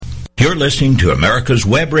You're listening to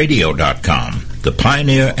americaswebradio.com, the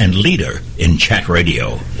pioneer and leader in chat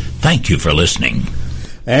radio. Thank you for listening.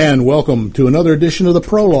 And welcome to another edition of The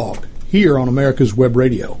Prologue here on America's Web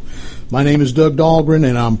Radio. My name is Doug Dahlgren,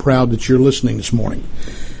 and I'm proud that you're listening this morning.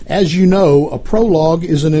 As you know, a prologue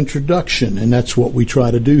is an introduction, and that's what we try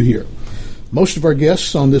to do here. Most of our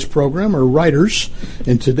guests on this program are writers,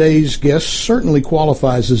 and today's guest certainly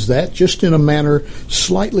qualifies as that, just in a manner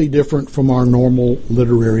slightly different from our normal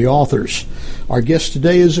literary authors. Our guest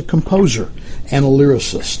today is a composer and a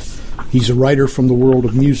lyricist. He's a writer from the world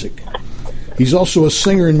of music. He's also a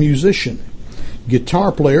singer and musician,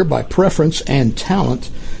 guitar player by preference and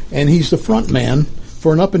talent, and he's the front man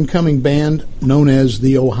for an up-and-coming band known as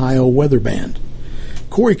the Ohio Weather Band.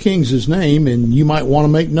 Corey King's his name, and you might want to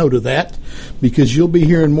make note of that because you'll be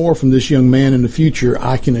hearing more from this young man in the future,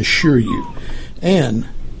 I can assure you. And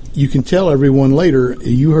you can tell everyone later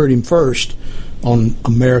you heard him first on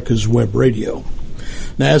America's Web Radio.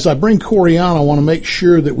 Now, as I bring Corey on, I want to make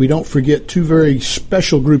sure that we don't forget two very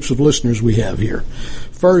special groups of listeners we have here.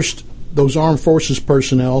 First, those armed forces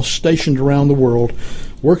personnel stationed around the world,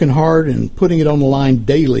 working hard and putting it on the line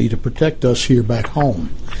daily to protect us here back home.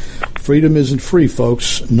 Freedom isn't free,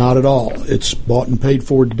 folks, not at all. It's bought and paid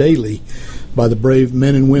for daily by the brave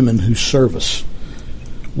men and women who serve us.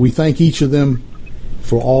 We thank each of them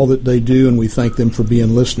for all that they do, and we thank them for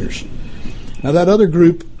being listeners. Now, that other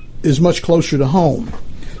group is much closer to home,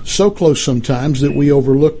 so close sometimes that we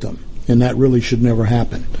overlook them, and that really should never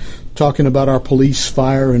happen. Talking about our police,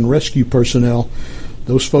 fire, and rescue personnel,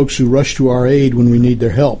 those folks who rush to our aid when we need their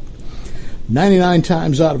help. 99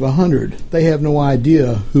 times out of 100, they have no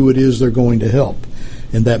idea who it is they're going to help,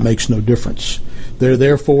 and that makes no difference. They're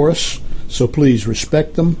there for us, so please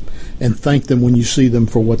respect them and thank them when you see them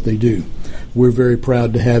for what they do. We're very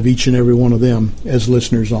proud to have each and every one of them as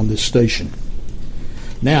listeners on this station.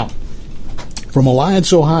 Now, from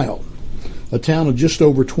Alliance, Ohio, a town of just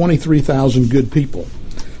over 23,000 good people,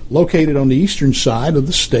 located on the eastern side of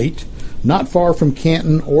the state, not far from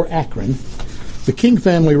Canton or Akron, the King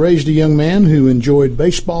family raised a young man who enjoyed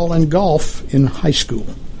baseball and golf in high school.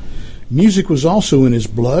 Music was also in his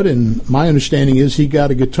blood, and my understanding is he got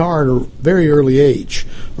a guitar at a very early age,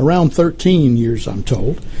 around 13 years, I'm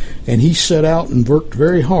told, and he set out and worked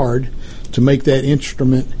very hard to make that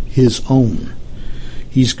instrument his own.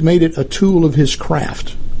 He's made it a tool of his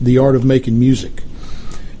craft, the art of making music.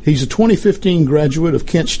 He's a 2015 graduate of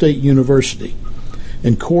Kent State University,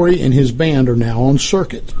 and Corey and his band are now on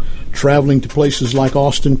circuit, traveling to places like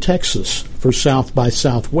Austin, Texas for South by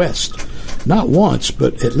Southwest. Not once,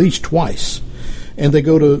 but at least twice. And they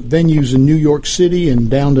go to venues in New York City and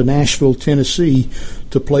down to Nashville, Tennessee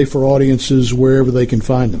to play for audiences wherever they can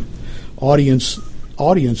find them. Audiences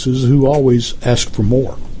who always ask for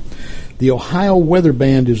more. The Ohio Weather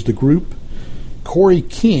Band is the group. Corey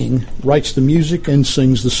King writes the music and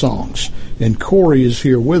sings the songs. And Corey is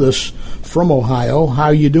here with us from Ohio.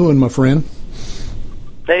 How you doing, my friend?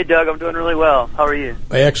 Hey, Doug, I'm doing really well. How are you?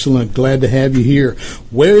 Excellent. Glad to have you here.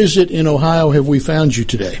 Where is it in Ohio have we found you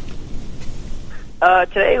today?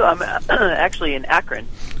 Today I'm actually in Akron.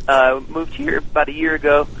 Moved here about a year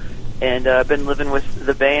ago, and I've been living with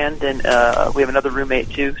the band, and we have another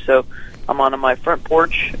roommate, too. So I'm on my front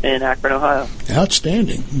porch in Akron, Ohio.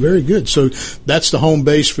 Outstanding. Very good. So that's the home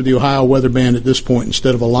base for the Ohio Weather Band at this point.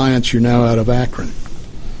 Instead of Alliance, you're now out of Akron.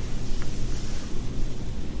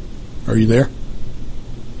 Are you there?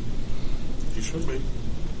 Should be.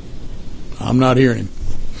 I'm not hearing him.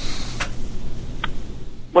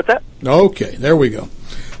 What's that? Okay, there we go.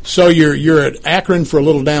 So you're at Akron for a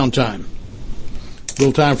little downtime.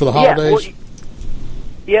 Little time for the holidays?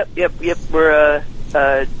 Yeah, yep. We're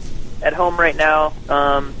at home right now.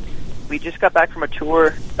 We just got back from a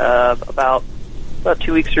tour about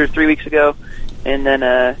 2 weeks or 3 weeks ago, and then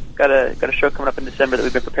got a show coming up in December that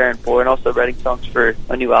we've been preparing for, and also writing songs for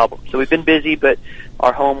a new album. So we've been busy, but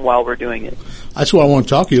are home while we're doing it. That's what I want to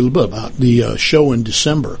talk to you a little bit about, the show in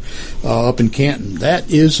December up in Canton. That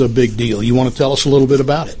is a big deal. You want to tell us a little bit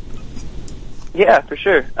about it? Yeah, for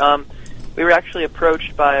sure. We were actually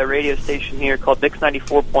approached by a radio station here called Mix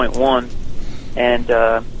 94.1,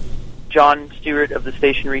 and John Stewart of the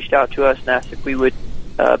station reached out to us and asked if we would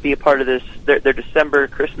be a part of this their December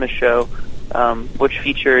Christmas show, which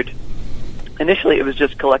featured, initially it was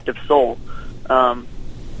just Collective Soul,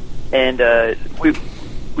 and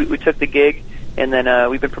we took the gig, and then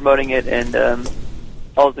we've been promoting it, and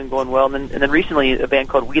all has been going well. And then recently a band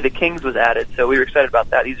called We the Kings was added, so we were excited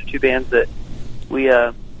about that. These are two bands that we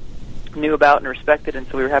knew about and respected, and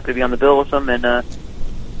so we were happy to be on the bill with them, and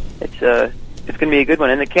it's going to be a good one.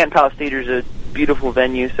 And the Canton Palace Theater is a beautiful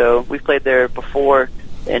venue, so we've played there before,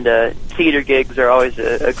 theater gigs are always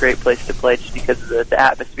a great place to play, just because the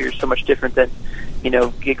atmosphere is so much different than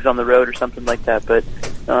gigs on the road or something like that. But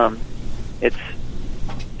it's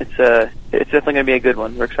definitely going to be a good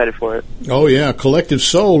one. We're excited for it. Oh, yeah. Collective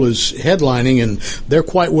Soul is headlining, and they're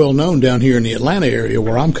quite well known down here in the Atlanta area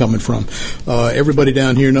where I'm coming from. Everybody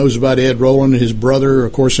down here knows about Ed Rowland and his brother,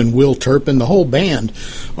 of course, and Will Turpin. The whole band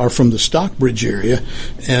are from the Stockbridge area,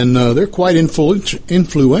 and they're quite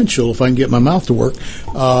influential, if I can get my mouth to work.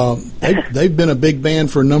 They've been a big band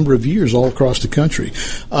for a number of years all across the country.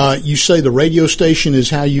 You say the radio station is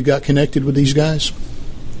how you got connected with these guys?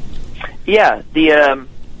 Yeah,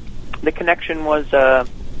 the connection was a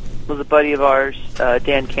buddy of ours,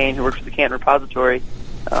 Dan Kane, who works for the Canton Repository.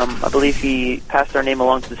 I believe he passed our name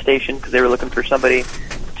along to the station because they were looking for somebody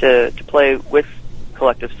to play with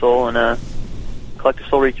Collective Soul, and Collective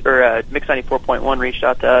Soul Mix 94.1 reached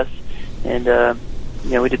out to us, and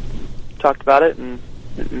we talked about it and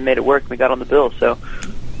made it work. We got on the bill, so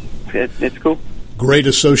it's cool. Great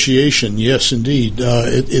association, yes, indeed.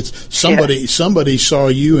 It's somebody saw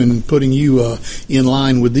you and putting you in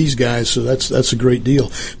line with these guys, so that's a great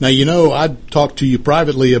deal. Now, I talked to you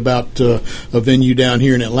privately about a venue down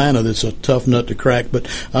here in Atlanta that's a tough nut to crack, but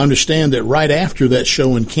I understand that right after that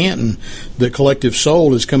show in Canton, the Collective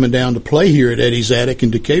Soul is coming down to play here at Eddie's Attic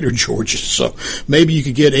in Decatur, Georgia. So maybe you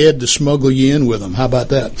could get Ed to smuggle you in with him. How about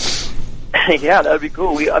that? Yeah, that would be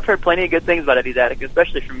cool. I've heard plenty of good things about Eddie's Attic,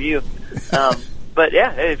 especially from you. But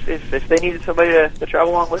yeah, if they needed somebody to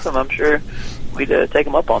travel along with them, I'm sure we'd take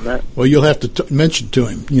them up on that. Well, you'll have to mention to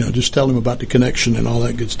him, just tell him about the connection and all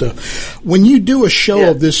that good stuff. When you do a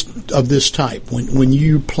show of this type, when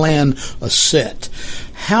you plan a set,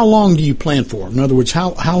 how long do you plan for? In other words,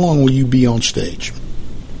 how long will you be on stage?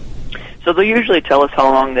 So they'll usually tell us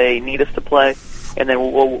how long they need us to play, and then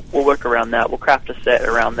we'll work around that. We'll craft a set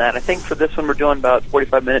around that. I think for this one we're doing about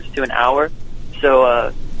 45 minutes to an hour.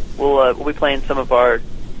 So we'll be playing some of our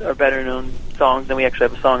better known songs, and we actually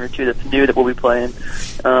have a song or two that's new that we'll be playing.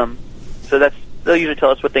 So they'll usually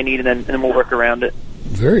tell us what they need, and then we'll work around it.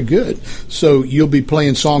 Very good. So you'll be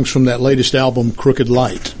playing songs from that latest album, Crooked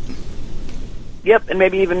Light. Yep, and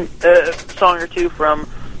maybe even a song or two from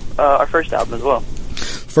our first album as well.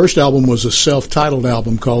 First album was a self-titled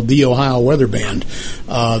album called The Ohio Weather Band.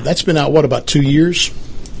 That's been out, about 2 years?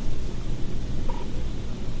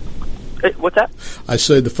 What's that? I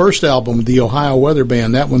said the first album, The Ohio Weather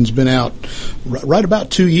Band, that one's been out right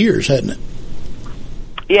about 2 years, hasn't it?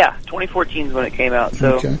 Yeah, 2014 is when it came out.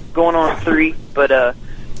 So going on 3, but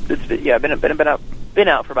it's been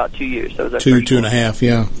out for about 2 years. So it was 2.5,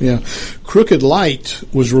 yeah. Crooked Light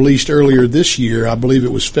was released earlier this year. I believe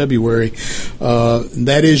it was February.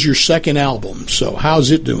 That is your second album. So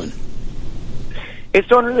how's it doing? It's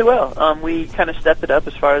doing really well. We kind of stepped it up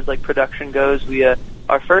as far as production goes.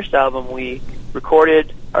 Our first album, we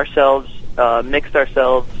recorded ourselves, mixed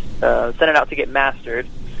ourselves, sent it out to get mastered,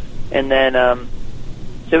 and then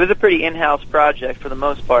so it was a pretty in-house project for the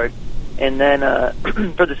most part. And then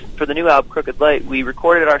for the new album, Crooked Light, we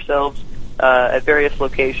recorded it ourselves at various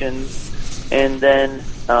locations, and then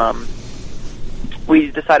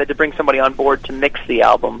we decided to bring somebody on board to mix the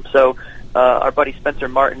album. So our buddy Spencer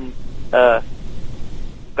Martin got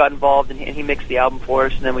involved, and he mixed the album for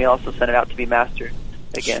us, and then we also sent it out to be mastered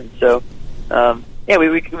again. So we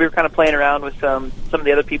were kind of playing around with some of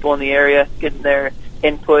the other people in the area, getting their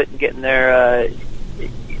input and getting their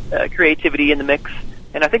creativity in the mix,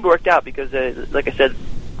 and I think it worked out because like I said,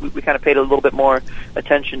 we kind of paid a little bit more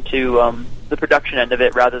attention to the production end of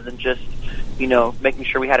it rather than just making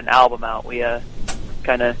sure we had an album out. We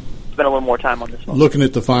kind of spent a little more time on this one. Looking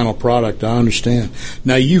at the final product, I understand.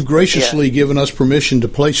 Now, you've graciously given us permission to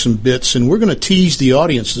play some bits, and we're going to tease the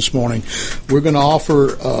audience this morning. We're going to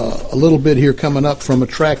offer a little bit here coming up from a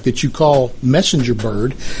track that you call Messenger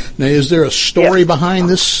Bird. Now, is there a story behind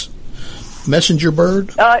this Messenger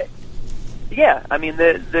Bird? Yeah, I mean,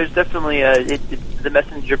 there's definitely the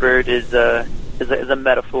Messenger Bird is a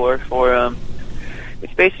metaphor for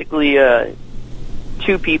it's basically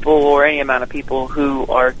two people or any amount of people who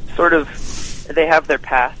are they have their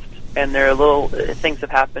past, and things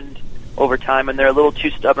have happened over time, and they're a little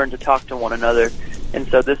too stubborn to talk to one another. And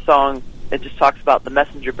so this song, it just talks about the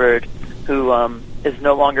messenger bird who is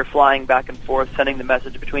no longer flying back and forth, sending the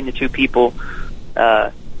message between the two people.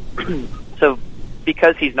 So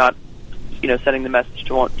because he's not, sending the message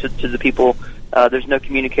to the people, there's no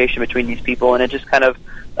communication between these people, and it just kind of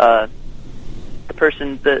the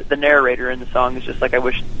narrator in the song is just like, I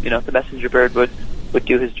wish the messenger bird would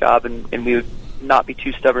do his job, and we would not be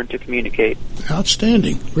too stubborn to communicate.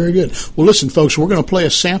 Outstanding. Very good. Well, listen, folks, we're going to play a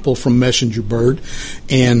sample from Messenger Bird.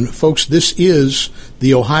 And, folks, this is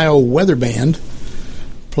the Ohio Weather Band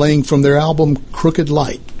playing from their album Crooked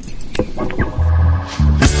Light.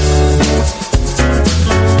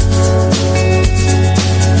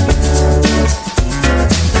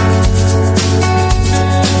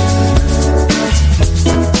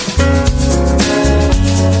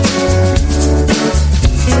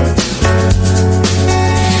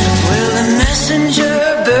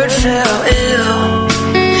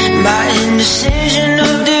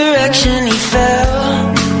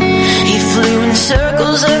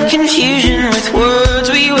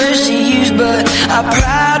 Our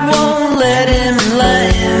pride won't let him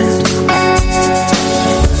land.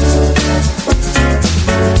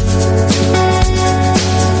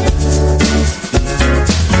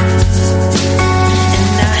 And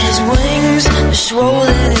now his wings are swollen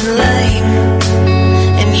and lame,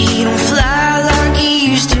 and he don't fly like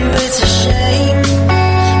he used to, it's a shame.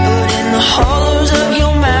 But in the hollows of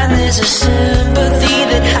your mind there's a sympathy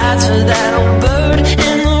that hides for that old bird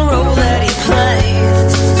in the role that he plays.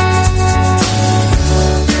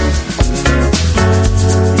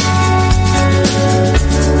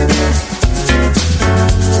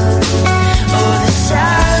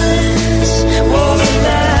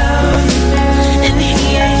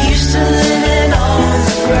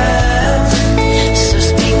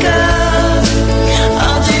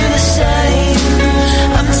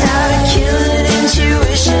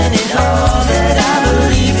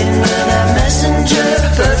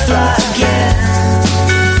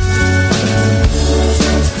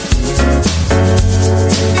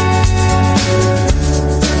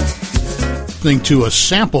 To a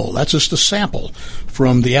sample. That's just a sample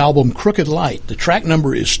from the album Crooked Light. The track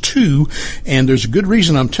number is 2, and there's a good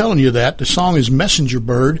reason I'm telling you that. The song is Messenger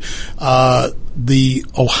Bird, the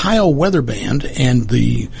Ohio Weather Band, and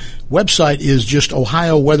the website is just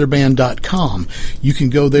ohioweatherband.com. You can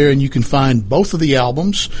go there and you can find both of the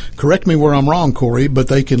albums. Correct me where I'm wrong, Corey, but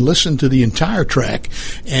they can listen to the entire track,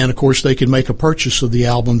 and of course they can make a purchase of the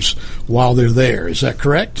albums while they're there. Is that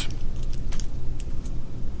correct?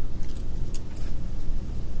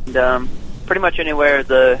 And pretty much anywhere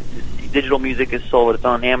the digital music is sold. It's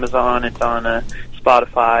on Amazon, it's on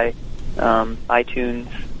Spotify, iTunes,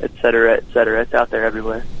 et cetera, et cetera. It's out there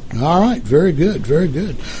everywhere. All right, very good, very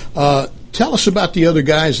good. Tell us about the other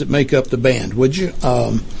guys that make up the band, would you?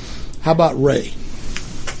 How about Ray?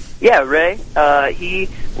 Yeah, Ray. He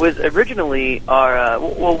was originally our,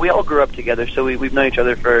 well, we all grew up together, so we've known each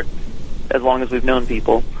other for as long as we've known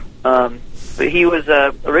people. But he was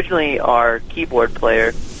originally our keyboard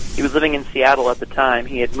player. He was living in Seattle at the time.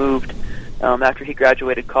 He had moved after he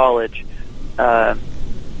graduated college.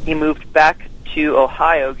 He moved back to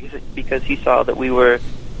Ohio because he saw that we were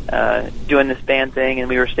doing this band thing and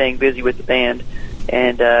we were staying busy with the band.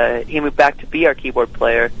 And he moved back to be our keyboard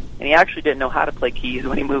player. And he actually didn't know how to play keys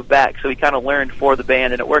when he moved back, so he kind of learned for the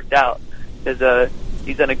band, and it worked out because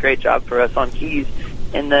he's done a great job for us on keys.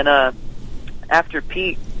 And then after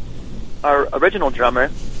Pete, our original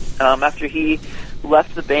drummer, after he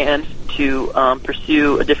left the band to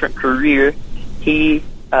pursue a different career,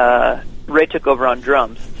 Ray took over on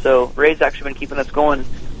drums. So Ray's actually been keeping us going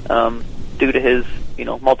due to his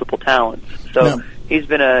multiple talents. So he's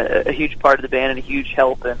been a huge part of the band and a huge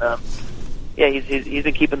help. And he's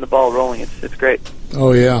been keeping the ball rolling. It's great.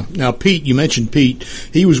 Oh yeah. Now Pete, you mentioned Pete.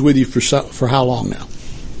 He was with you for how long now?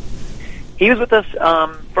 He was with us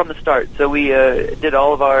from the start. So we did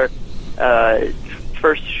all of our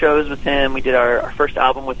first shows with him. We did our first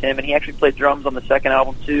album with him, and he actually played drums on the second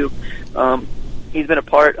album too. He's been a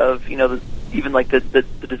part of even like the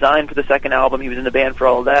design for the second album. He was in the band for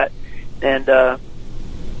all of that, and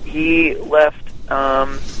he left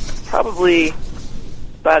probably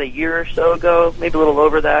about a year or so ago, maybe a little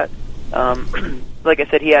over that. Like I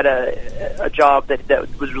said, he had a job that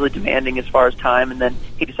was really demanding as far as time, and then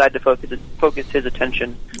he decided to focus his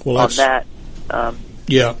attention on that.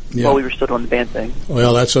 While we were still doing the band thing.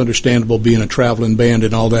 Well, that's understandable, being a traveling band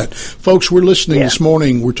and all that. Folks, we're listening this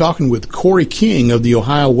morning. We're talking with Corey King of the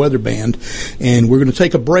Ohio Weather Band, and we're going to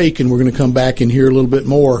take a break, and we're going to come back and hear a little bit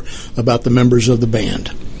more about the members of the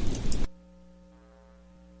band.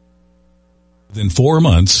 Within 4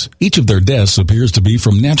 months, each of their deaths appears to be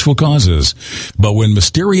from natural causes. But when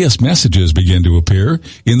mysterious messages begin to appear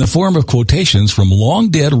in the form of quotations from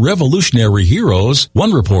long-dead revolutionary heroes,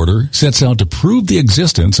 one reporter sets out to prove the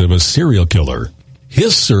existence of a serial killer.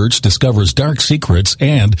 His search discovers dark secrets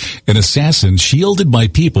and an assassin shielded by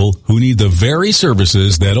people who need the very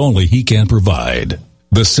services that only he can provide.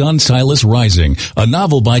 The Sun Silas Rising, a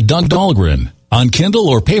novel by Doug Dahlgren. on Kindle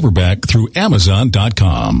or paperback through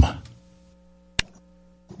Amazon.com.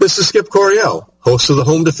 This is Skip Coryell, host of the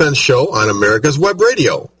Home Defense Show on America's Web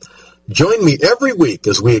Radio. Join me every week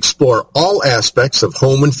as we explore all aspects of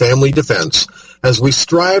home and family defense as we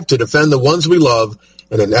strive to defend the ones we love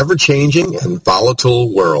in an ever-changing and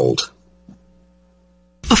volatile world.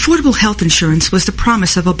 Affordable health insurance was the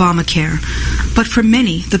promise of Obamacare, but for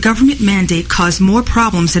many, the government mandate caused more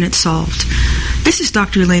problems than it solved. This is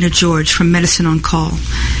Dr. Elena George from Medicine on Call,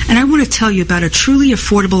 and I want to tell you about a truly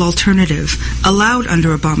affordable alternative allowed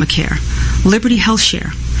under Obamacare, Liberty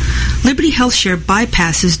HealthShare. Liberty HealthShare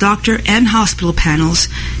bypasses doctor and hospital panels,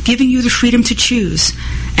 giving you the freedom to choose.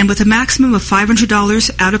 And with a maximum of $500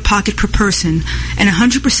 out-of-pocket per person and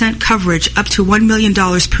 100% coverage up to $1 million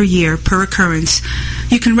per year per occurrence,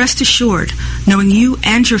 you can rest assured knowing you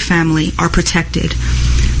and your family are protected.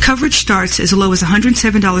 Coverage starts as low as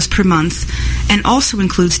 $107 per month and also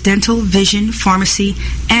includes dental, vision, pharmacy,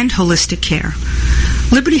 and holistic care.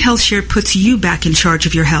 Liberty HealthShare puts you back in charge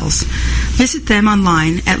of your health. Visit them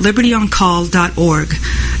online at libertyoncall.org.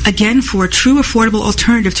 Again, for a true affordable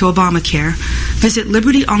alternative to Obamacare, visit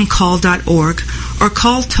libertyoncall.org or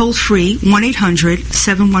call toll-free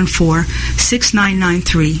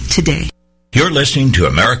 1-800-714-6993 today. You're listening to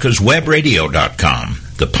americaswebradio.com,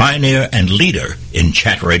 the pioneer and leader in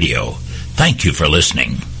chat radio. Thank you for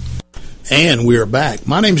listening. And we are back.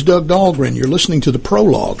 My name's Doug Dahlgren. You're listening to the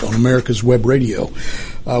Prologue on America's Web Radio.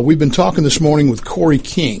 We've been talking this morning with Corey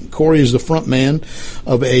King. Corey is the front man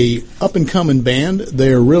of a up-and-coming band.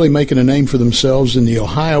 They are really making a name for themselves in the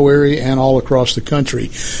Ohio area and all across the country.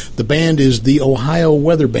 The band is the Ohio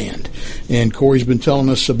Weather Band. And Corey's been telling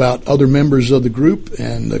us about other members of the group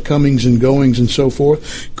and the comings and goings and so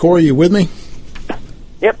forth. Corey, you with me?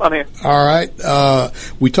 Yep, I'm here. All right.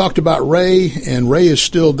 We talked about Ray, and Ray is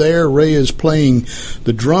still there. Ray is playing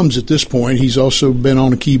the drums at this point. He's also been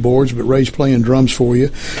on the keyboards, but Ray's playing drums for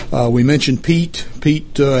you. We mentioned Pete.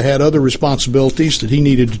 Pete had other responsibilities that he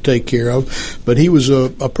needed to take care of, but he was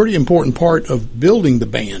a pretty important part of building the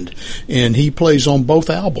band, and he plays on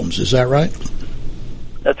both albums. Is that right?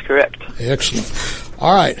 That's correct. Excellent.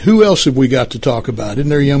 All right. Who else have we got to talk about? Isn't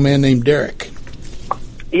there a young man named Derek?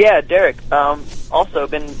 Yeah, Derek. Also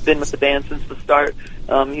been with the band since the start.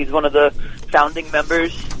 He's one of the founding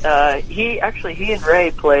members. He and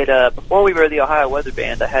Ray played before we were the Ohio Weather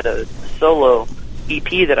Band. I had a solo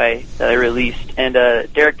EP that I released, and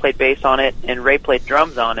Derek played bass on it, and Ray played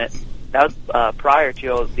drums on it. That was prior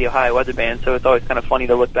to the Ohio Weather Band, so it's always kind of funny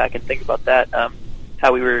to look back and think about that.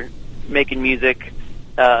 How we were making music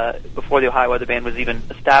before the Ohio Weather Band was even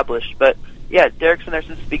established. But yeah, Derek's been there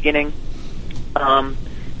since the beginning.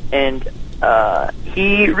 And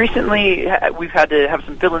he recently, we've had to have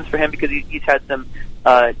some fill-ins for him because he's had some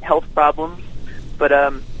health problems. But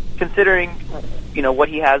considering, what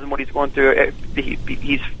he has and what he's going through,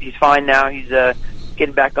 he's fine now. He's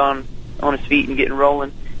getting back on his feet and getting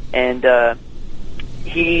rolling. And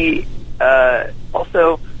he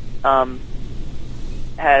also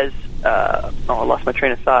has, I lost my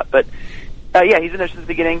train of thought. But yeah, he's been there since the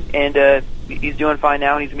beginning, and he's doing fine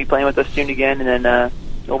now, and he's going to be playing with us soon again, and then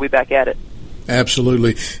we'll be back at it.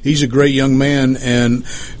 Absolutely. He's a great young man, and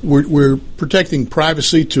we're protecting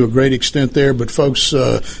privacy to a great extent there, but folks,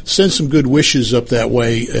 send some good wishes up that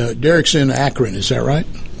way. Derek's in Akron, is that right?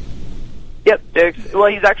 Yep,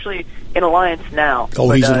 he's actually in Alliance now. Oh,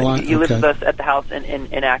 but, he's in Alliance? He lives with us at the house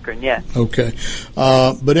in Akron, yeah. Okay.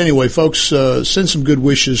 But anyway, folks, send some good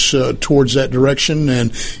wishes towards that direction,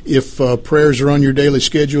 and if prayers are on your daily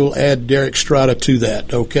schedule, add Derek Strada to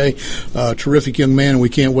that, okay? Terrific young man, and we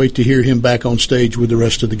can't wait to hear him back on stage with the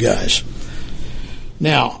rest of the guys.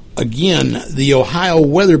 Now, again, the Ohio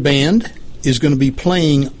Weather Band is going to be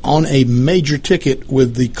playing on a major ticket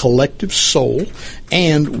with the Collective Soul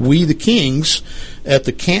and We the Kings at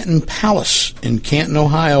the Canton Palace in Canton,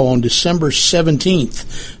 Ohio on December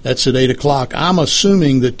 17th. That's at 8 o'clock. I'm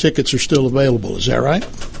assuming that tickets are still available. Is that right?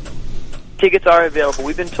 Tickets are available.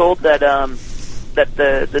 We've been told that that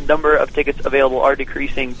the number of tickets available are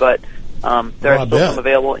decreasing, but there are still some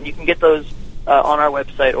available, and you can get those on our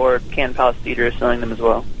website, or Canton Palace Theater is selling them as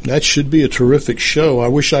well. That should be a terrific show. I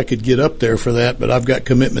wish I could get up there for that, but I've got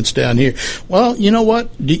commitments down here. Well, you know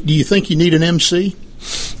what? Do you think you need an MC?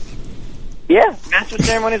 Yeah, Master of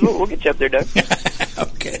Ceremonies, we'll get you up there, Doug.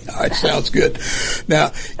 Okay, all right, sounds good.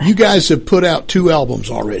 Now, you guys have put out 2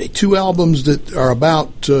 albums already, 2 albums that are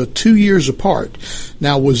about 2 years apart.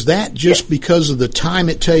 Now, was that just because of the time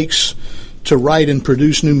it takes to write and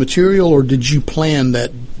produce new material, or did you plan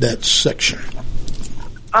that section?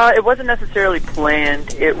 It wasn't necessarily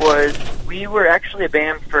planned. We were actually a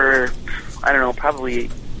band for, I don't know, probably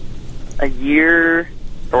a year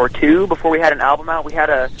or two before we had an album out. We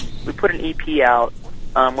put an EP out,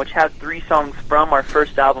 which had 3 songs from our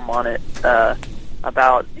first album on it.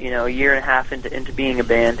 About a year and a half into being a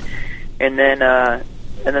band, and then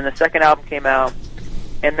the second album came out,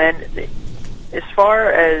 and then as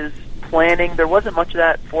far as planning, there wasn't much of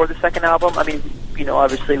that for the second album. I mean,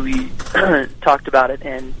 obviously we talked about it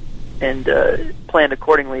and planned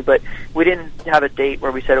accordingly, but we didn't have a date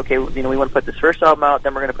where we said, okay, we want to put this first album out,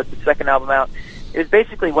 then we're going to put the second album out. It was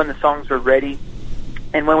basically when the songs were ready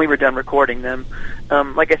and when we were done recording them.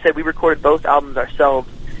 Like I said, we recorded both albums ourselves,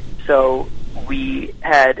 so we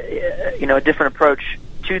had a different approach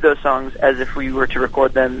to those songs as if we were to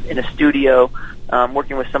record them in a studio,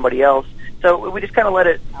 working with somebody else. So we just kind of let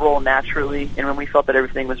it roll naturally, and when we felt that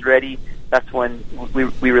everything was ready, that's when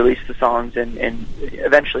we released the songs and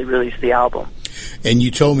eventually released the album. And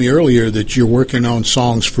you told me earlier that you're working on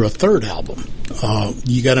songs for a third album.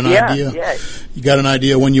 You got an idea? Yeah. You got an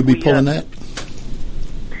idea when you'll be pulling that?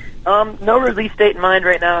 No release date in mind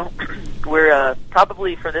right now. We're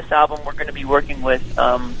probably for this album we're going to be working with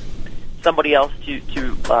somebody else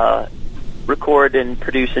to record and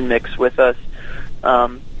produce and mix with us.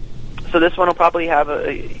 So this one will probably have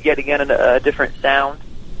yet again a different sound,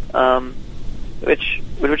 which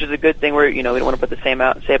is a good thing. Where we don't want to put the same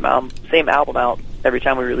album out every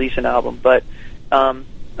time we release an album. But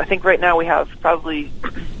I think right now we have probably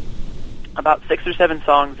about 6 or 7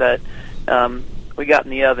 songs that we got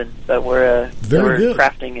in the oven that we're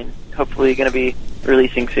crafting and hopefully going to be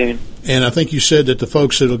releasing soon. And I think you said that the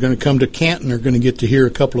folks that are going to come to Canton are going to get to hear a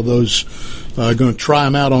couple of those, going to try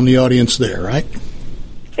them out on the audience there, right?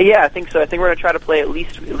 Yeah, I think so. I think we're going to try to play at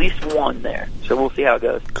least one there. So we'll see how it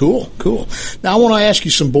goes. Cool. Now I want to ask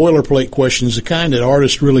you some boilerplate questions, the kind that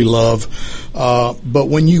artists really love. But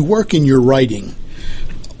when you work in your writing,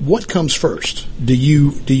 what comes first? Do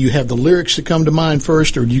you have the lyrics that come to mind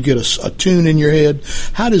first, or do you get a tune in your head?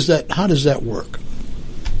 How does that work?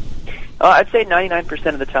 I'd say 99%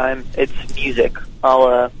 of the time it's music.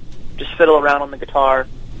 I'll just fiddle around on the guitar,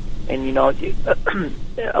 and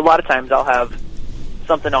a lot of times I'll have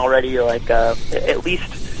something already, like at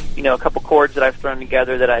least a couple chords that I've thrown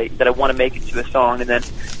together that I want to make into a song, and then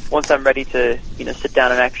once I'm ready to sit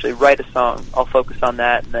down and actually write a song, I'll focus on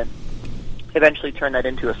that, and then eventually turn that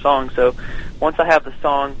into a song. So once I have the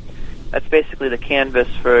song, that's basically the canvas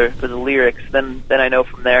for the lyrics. Then I know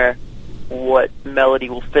from there what melody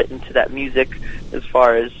will fit into that music as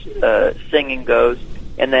far as singing goes,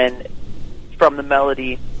 and then from the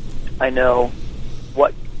melody I know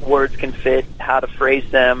what words can fit, how to phrase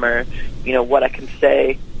them, or what I can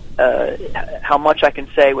say, how much I can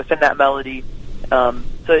say within that melody. So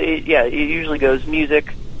it usually goes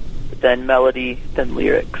music, then melody, then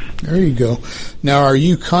lyrics. There you go. Now, are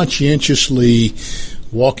you conscientiously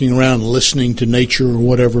walking around listening to nature or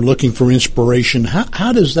whatever, looking for inspiration?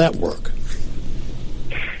 How does that work?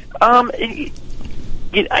 I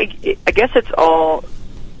guess it's all.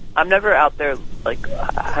 I'm never out there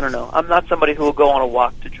I don't know. I'm not somebody who will go on a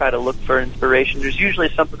walk to try to look for inspiration. There's usually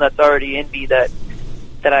something that's already in me that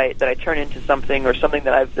I turn into something, or something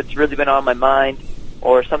that's really been on my mind,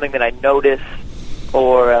 or something that I notice,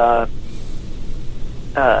 or I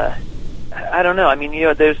don't know. I mean,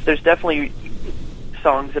 there's definitely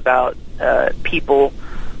songs about people.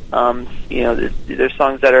 There's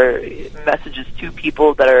songs that are messages to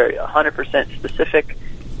people that are 100% specific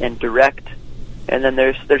and direct, and then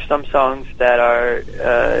there's some songs that are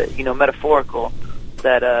metaphorical,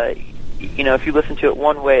 that if you listen to it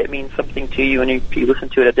one way it means something to you, and if you listen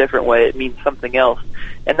to it a different way it means something else.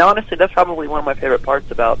 And honestly, that's probably one of my favorite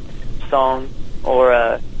parts about song,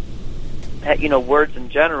 or words in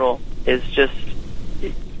general, is just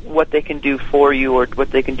what they can do for you or what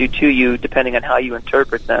they can do to you depending on how you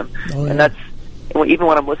interpret them. Oh, yeah. And that's, even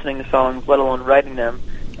when I'm listening to songs, let alone writing them,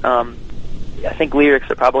 I think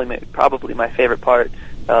lyrics are probably my favorite part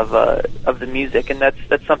of the music, and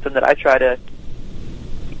that's something that I try to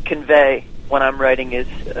convey when I'm writing is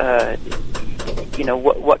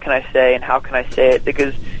what can I say and how can I say it,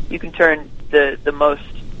 because you can turn the most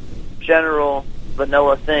general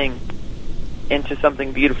vanilla thing into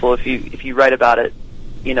something beautiful if you write about it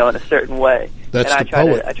in a certain way. That's and the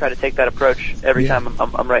poet. I try to take that approach every time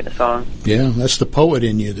I'm writing a song. Yeah, that's the poet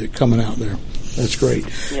in you that's coming out there. That's great.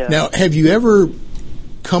 Yeah. Now, have you ever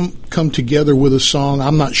come together with a song?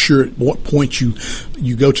 I'm not sure at what point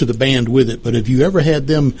you go to the band with it, but have you ever had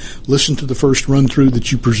them listen to the first run through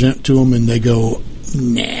that you present to them and they go,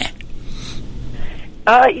 nah?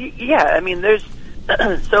 Yeah, I mean, there's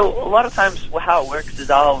so a lot of times how it works is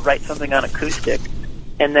I'll write something on acoustic,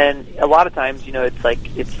 And then a lot of times, it's like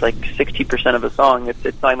 60% of a song.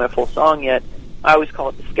 It's not even a full song yet. I always call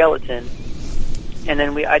it the skeleton. And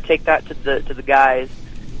then I take that to the guys.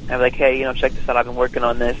 And I'm like, hey, check this out. I've been working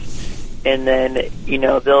on this. And then,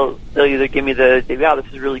 they'll either give me wow, this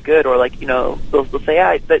is really good, or they'll say,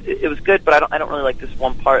 yeah, but it was good, but I don't really like this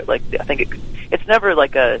one part. Like, I think it's never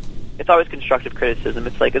it's always constructive criticism.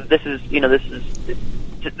 It's like, this isn't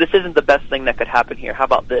the best thing that could happen here. How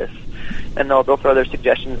about this? And they'll throw their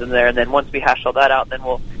suggestions in there. And then once we hash all that out, then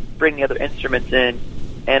we'll bring the other instruments in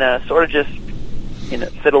and sort of just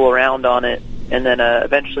fiddle around on it. And then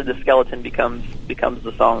eventually the skeleton becomes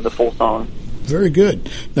the song, the full song. Very good.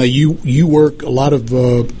 Now, you work, a lot of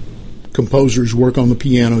composers work on the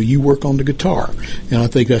piano. You work on the guitar, and I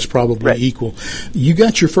think that's probably right. Equal. You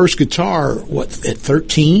got your first guitar, at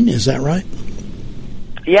 13? Is that right?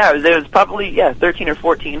 Yeah, it was probably 13 or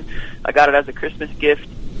 14. I got it as a Christmas gift.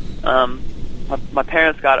 My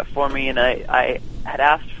parents got it for me, and I had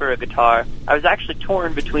asked for a guitar. I was actually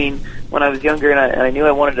torn between, when I was younger, and I knew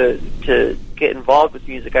I wanted to get involved with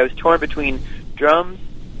music. I was torn between drums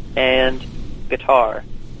and guitar,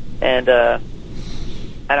 and I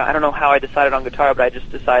don't know how I decided on guitar, but I just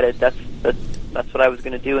decided that's what I was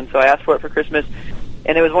going to do, and so I asked for it for Christmas,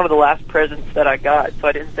 and it was one of the last presents that I got, so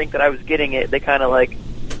I didn't think that I was getting it. They kind of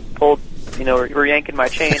pulled, were yanking my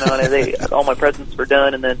chain on it. All my presents were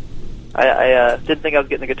done, and then I didn't think I was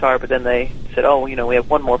getting the guitar, but then they said, oh, we have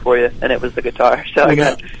one more for you, and it was the guitar. So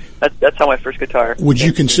that's how my first guitar. Would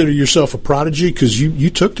you consider yourself a prodigy? Because you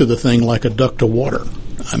took to the thing like a duck to water.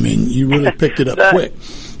 I mean, you really picked it up quick.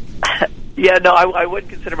 Yeah, no, I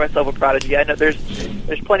wouldn't consider myself a prodigy. I know there's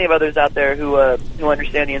plenty of others out there who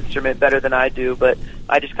understand the instrument better than I do, but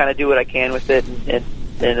I just kind of do what I can with it and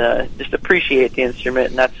just appreciate the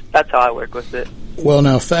instrument, and that's how I work with it. Well,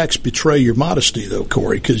 now, facts betray your modesty, though,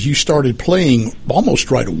 Corey, because you started playing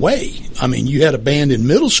almost right away. I mean, you had a band in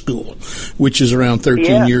middle school, which is around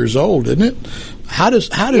 13 years old, isn't it? How does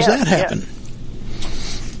that happen? Yeah.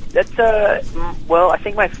 That's well, I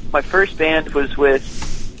think my first band was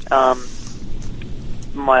with a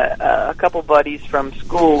couple buddies from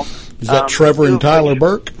school. Is that Trevor and Tyler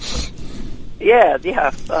Burke? Yeah. We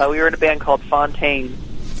were in a band called Fontaine,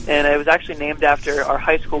 and it was actually named after our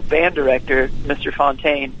high school band director, Mr.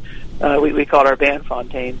 Fontaine. We called our band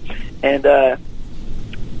Fontaine, and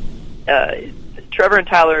Trevor and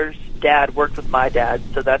Tyler's dad worked with my dad,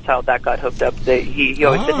 so that's how that got hooked up. He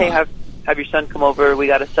always said, "Hey, have your son come over. We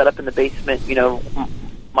got to set up in the basement.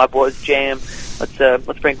 My boys jam.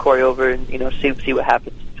 Let's bring Corey over and see what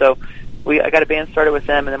happens." So I got a band started with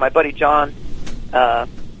them, and then my buddy John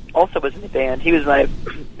also was in the band. He was my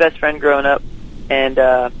best friend growing up, and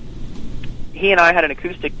he and I had an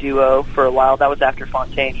acoustic duo for a while. That was after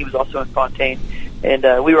Fontaine. He was also in Fontaine, and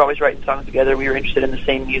we were always writing songs together. We were interested in the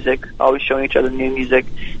same music, always showing each other new music,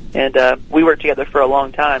 and we worked together for a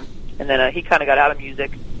long time. And then he kind of got out of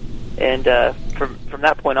music. And from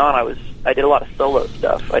that point on, I did a lot of solo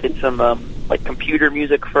stuff. I did some computer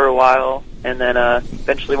music for a while, and then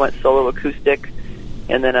eventually went solo acoustic.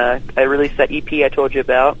 And then I released that EP I told you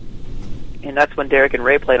about, and that's when Derek and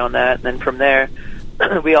Ray played on that. And then from there,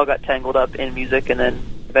 we all got tangled up in music, and then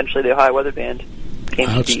eventually the Ohio Weather Band came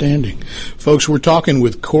to be. Outstanding. Folks, we're talking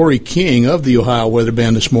with Corey King of the Ohio Weather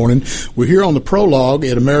Band this morning. We're here on the Prologue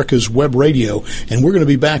at America's Web Radio, and we're going to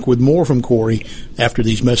be back with more from Corey after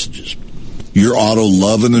these messages. Your auto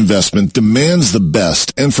love and investment demands the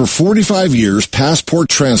best, and for 45 years, Passport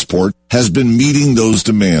Transport has been meeting those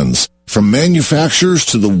demands. From manufacturers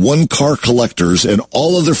to the one-car collectors and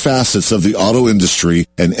all other facets of the auto industry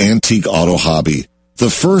and antique auto hobby. The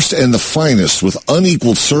first and the finest with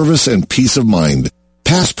unequaled service and peace of mind.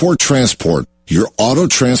 Passport Transport, your auto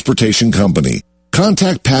transportation company.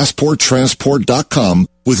 Contact PassportTransport.com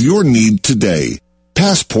with your need today.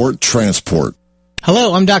 Passport Transport.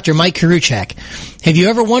 Hello, I'm Dr. Mike Karuchak. Have you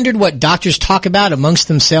ever wondered what doctors talk about amongst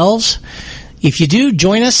themselves? If you do,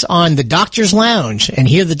 join us on the Doctor's Lounge and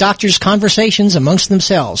hear the doctors' conversations amongst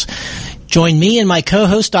themselves. Join me and my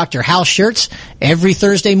co-host, Dr. Hal Schertz, every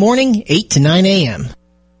Thursday morning, 8 to 9 a.m.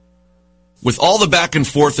 With all the back and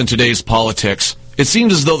forth in today's politics, it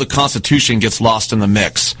seems as though the Constitution gets lost in the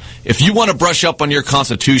mix. If you want to brush up on your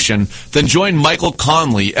Constitution, then join Michael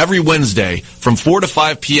Conley every Wednesday from 4 to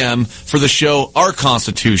 5 p.m. for the show Our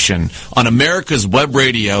Constitution on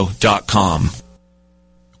americaswebradio.com.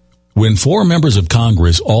 When 4 members of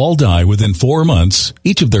Congress all die within 4 months,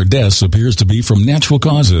 each of their deaths appears to be from natural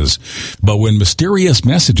causes. But when mysterious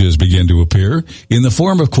messages begin to appear in the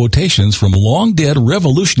form of quotations from long-dead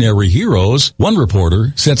revolutionary heroes, one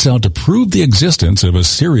reporter sets out to prove the existence of a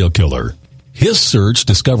serial killer. His search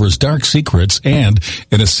discovers dark secrets and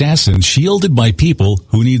an assassin shielded by people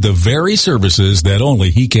who need the very services that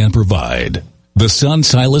only he can provide. The Sun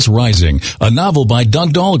Silas Rising, a novel by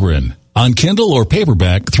Doug Dahlgren, on Kindle or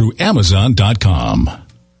paperback through Amazon.com.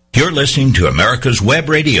 You're listening to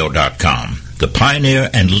America'sWebRadio.com, the pioneer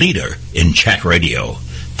and leader in chat radio.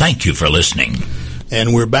 Thank you for listening.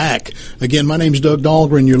 And we're back. Again, my name's Doug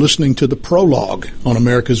Dahlgren. You're listening to the Prologue on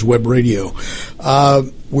America's Web Radio.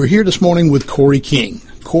 We're here this morning with Corey King.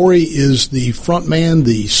 Corey is the frontman,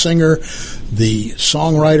 the singer, the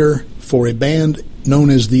songwriter for a band known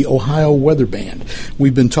as the Ohio Weather Band.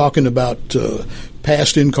 We've been talking about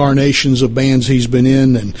past incarnations of bands he's been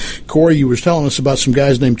in. And Corey, you were telling us about some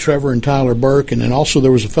guys named Trevor and Tyler Burke, and then also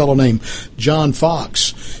there was a fellow named John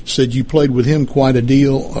Fox. Said you played with him quite a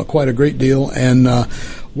great deal. And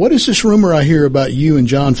what is this rumor I hear about you and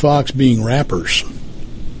John Fox being rappers?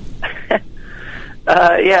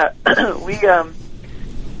 Yeah,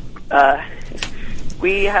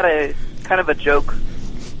 we had a kind of a joke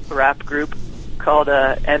rap group called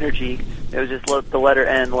Energy. It was just the letter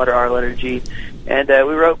N, letter R, letter G. And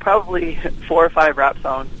we wrote probably 4 or 5 rap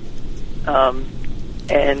songs.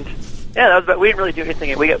 And yeah, that was about, we didn't really do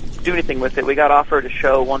anything with it. We got offered a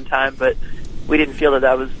show one time, but we didn't feel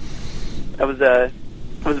that was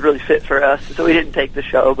really fit for us, so we didn't take the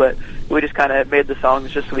show. But we just kind of made the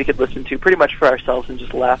songs just so we could listen to pretty much for ourselves and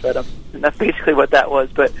just laugh at them. And that's basically what that was.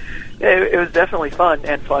 But it was definitely fun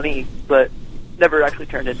and funny, but never actually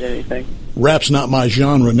turned into anything. Rap's not my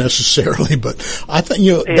genre necessarily, but I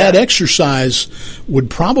think that exercise would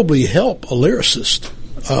probably help a lyricist.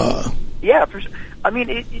 Yeah, for sure. I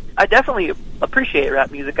mean, I definitely appreciate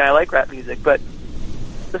rap music, and I like rap music, but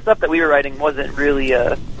the stuff that we were writing wasn't really,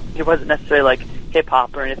 it wasn't necessarily like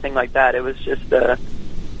hip-hop or anything like that. It was just it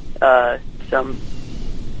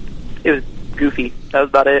was goofy. That was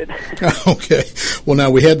about it. Okay. Well,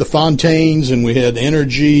 now we had the Fontaines and we had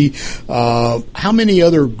Energy. How many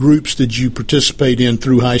other groups did you participate in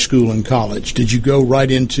through high school and college? Did you go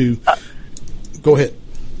right into... Go ahead.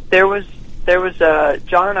 There was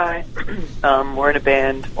John and I were in a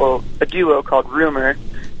band, or a duo called Rumor.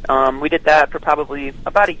 We did that for probably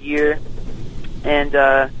about a year, and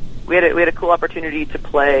we had a cool opportunity to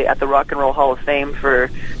play at the Rock and Roll Hall of Fame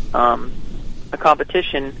for a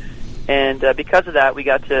competition, and because of that, we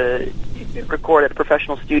got to record at a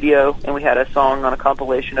professional studio, and we had a song on a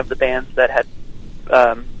compilation of the bands that had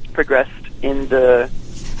progressed in the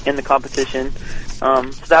competition.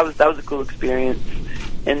 So that was a cool experience.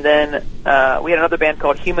 And then we had another band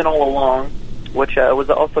called Human All Along, which was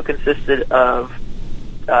also consisted of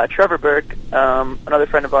Trevor Burke, another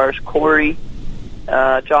friend of ours, Corey,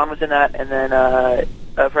 John was in that, and then a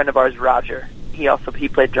friend of ours, Roger. He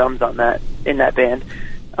played drums in that band.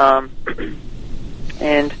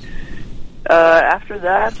 And after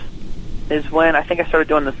that is when I think I started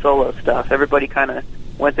doing the solo stuff. Everybody kind of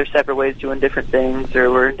went their separate ways doing different things, or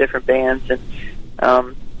were in different bands, and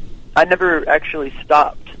I never actually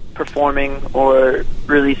stopped performing or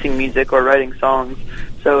releasing music or writing songs.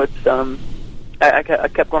 So it's I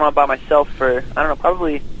kept going on by myself for, I don't know,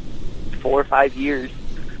 probably 4 or 5 years.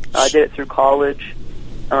 I did it through college,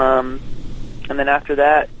 and then after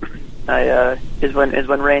that, is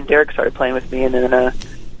when Ray and Derek started playing with me, and then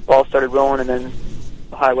ball started rolling, and then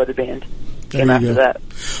Ohio Weather Band came after that.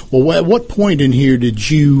 Well, at what point in here did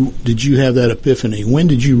you have that epiphany? When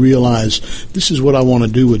did you realize this is what I want to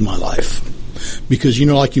do with my life? Because,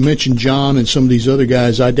 like you mentioned, John and some of these other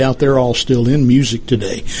guys, I doubt they're all still in music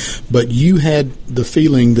today. But you had the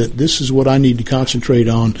feeling that this is what I need to concentrate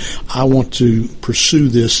on. I want to pursue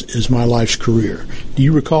this as my life's career. Do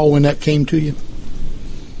you recall when that came to you?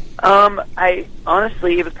 I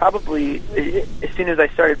honestly, it was probably as soon as I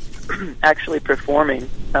started actually performing.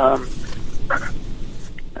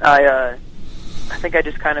 I think I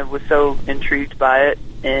just kind of was so intrigued by it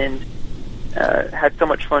and had so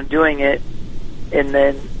much fun doing it. And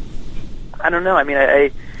then, I don't know, I mean,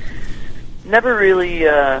 I never really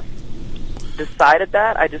decided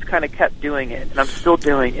that. I just kind of kept doing it, and I'm still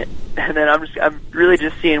doing it. And then I'm really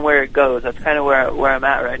just seeing where it goes. That's kind of where I'm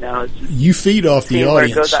at right now. It's just you feed off the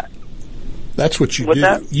audience. That's what you do.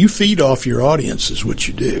 That? You feed off your audience is what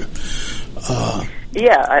you do.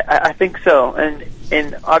 Yeah, I think so.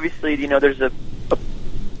 And obviously, there's a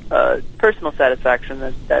personal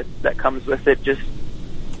satisfaction that comes with it. Just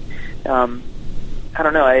I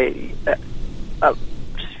don't know. I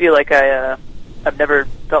just feel like I've never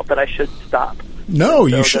felt that I should stop. No,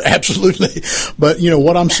 you should absolutely. But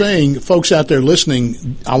what I'm saying, folks out there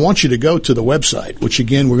listening, I want you to go to the website, which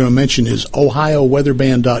again we're going to mention is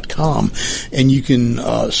ohioweatherband.com, and you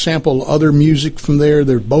can sample other music from there.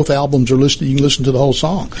 Both albums are listed. You can listen to the whole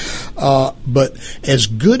song. But as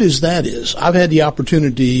good as that is, I've had the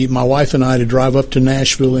opportunity, my wife and I, to drive up to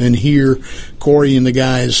Nashville and hear Corey and the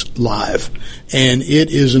guys live, and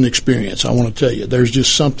it is an experience. I want to tell you, there's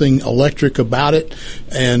just something electric about it,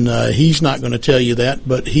 and he's not going to tell you that,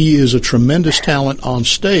 but he is a tremendous talent on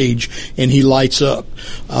stage, and he lights up.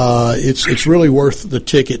 It's really worth the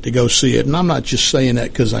ticket to go see it, and I'm not just saying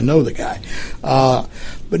that because I know the guy.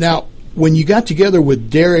 But now, when you got together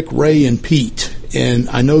with Derek, Ray, and Pete, and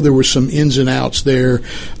I know there were some ins and outs there,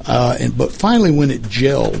 but finally when it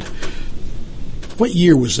gelled, what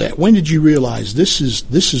year was that? When did you realize this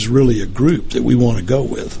is really a group that we want to go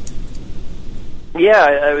with?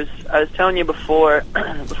 Yeah, I was telling you before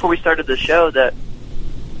we started the show that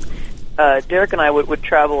Derek and I would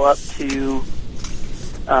travel up to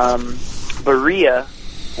Berea,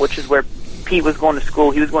 which is where Pete was going to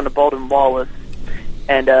school. He was going to Baldwin Wallace,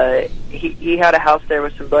 and he had a house there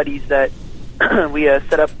with some buddies that we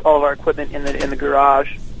set up all of our equipment in the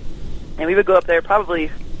garage, and we would go up there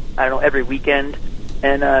probably, I don't know, every weekend.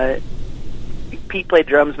 And Pete played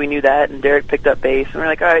drums, we knew that, and Derek picked up bass, and we're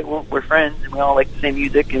like, all right, well, we're friends, and we all like the same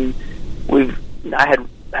music, and I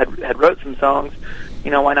had wrote some songs,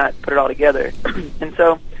 why not put it all together? And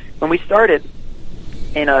so when we started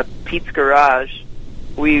in Pete's garage,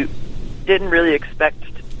 we didn't really expect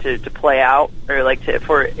to play out, or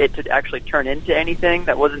for it to actually turn into anything.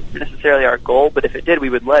 That wasn't necessarily our goal, but if it did, we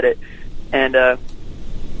would let it. And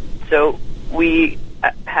so we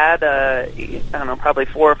had I don't know, probably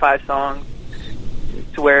 4 or 5 songs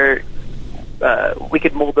to where we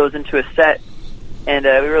could mold those into a set, and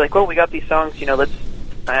we were like, well, we got these songs,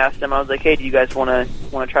 I asked them, I was like, hey, do you guys want to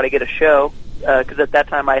try to get a show? Because at that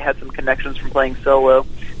time I had some connections from playing solo.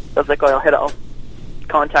 I was like, I'll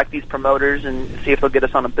contact these promoters and see if they'll get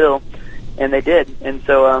us on a bill, and they did. And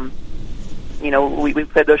so we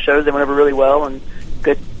played those shows. They went over really well, and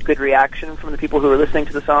good reaction from the people who were listening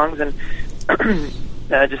to the songs, and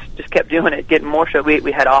just kept doing it, getting more shows.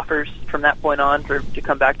 We had offers from that point on to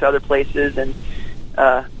come back to other places, and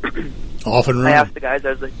off and running. I asked the guys,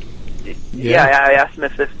 I was like, I asked them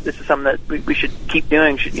if this is something that we should keep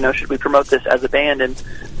doing. Should we promote this as a band? And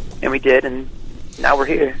we did, and now we're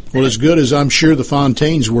here. Well, as good as I'm sure the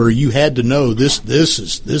Fontaines were, you had to know this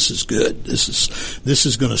is good. This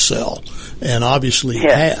is going to sell, and obviously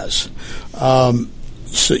it has.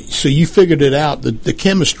 So you figured it out. The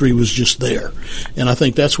chemistry was just there, and I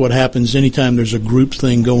think that's what happens anytime there's a group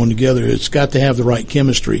thing going together. It's got to have the right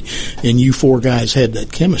chemistry, and you 4 guys had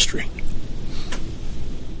that chemistry.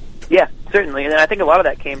 Yeah, certainly, and I think a lot of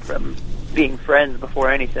that came from being friends before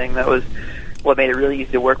anything. That was what made it really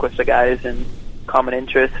easy to work with the guys, and common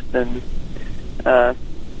interests, and I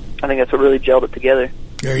think that's what really gelled it together.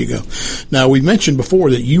 There you go. Now, we mentioned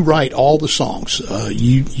before that you write all the songs.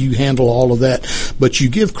 You handle all of that, but you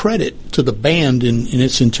give credit to the band in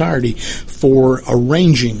its entirety for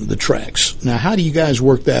arranging the tracks. Now, how do you guys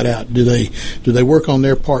work that out? Do they work on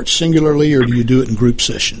their part singularly, or do you do it in group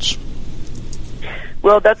sessions?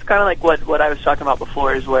 Well, that's kind of like what I was talking about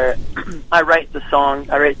before, is where I write the song,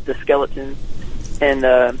 I write the skeleton, and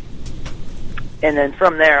then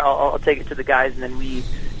from there I'll take it to the guys, and then we,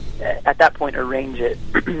 at that point, arrange it.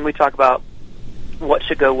 We talk about what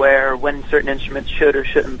should go where, when certain instruments should or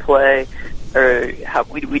shouldn't play, or how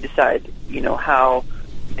we decide, how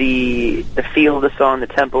the feel of the song, the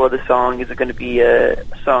tempo of the song. Is it going to be a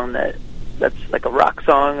song that's like a rock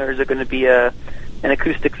song, or is it going to be an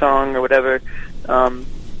acoustic song, or whatever? I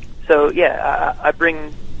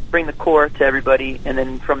bring the core to everybody, and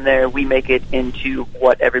then from there we make it into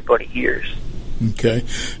what everybody hears. Okay.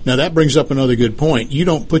 Now that brings up another good point. You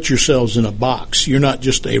don't put yourselves in a box. You're not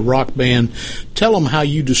just a rock band. Tell them how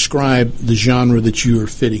you describe the genre that you are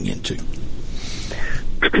fitting into.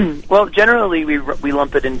 Well, generally we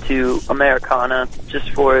lump it into Americana, just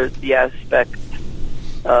for the aspect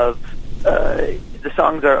of the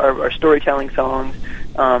songs are storytelling songs.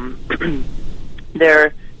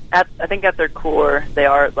 They're I think at their core they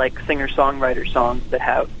are like singer-songwriter songs that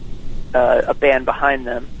have a band behind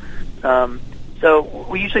them. So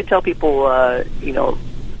we usually tell people,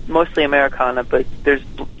 mostly Americana, but there's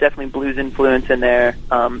definitely blues influence in there,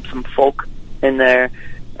 some folk in there,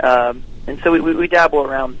 and so we dabble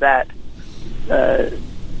around that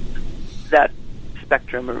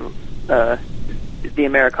spectrum, the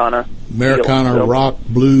Americana. Americana, field. Rock,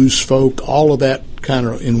 blues, folk, all of that kind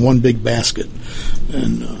of in one big basket,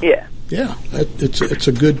 and it's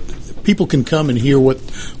a good people can come and hear what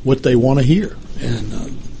they want to hear, and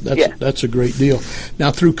that's a great deal.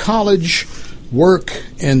 Now, through college, work,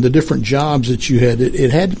 and the different jobs that you had, it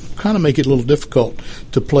had to kind of make it a little difficult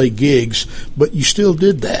to play gigs, but you still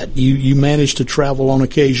did that. You managed to travel on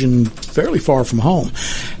occasion fairly far from home.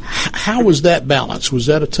 How was that balance? Was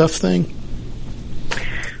that a tough thing?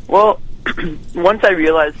 Well, once I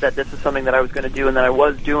realized that this is something that I was going to do and that I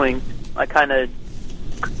was doing, I kind of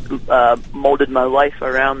molded my life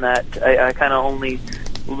around that. I kind of only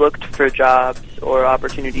looked for jobs or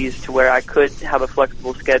opportunities to where I could have a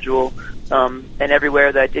flexible schedule. And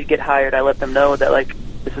everywhere that I did get hired, I let them know that, like,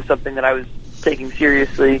 this is something that I was taking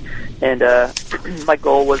seriously, and my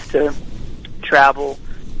goal was to travel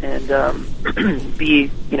and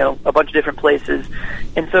be, a bunch of different places.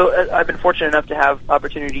 And so I've been fortunate enough to have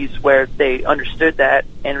opportunities where they understood that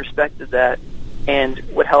and respected that and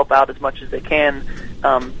would help out as much as they can.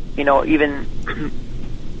 Even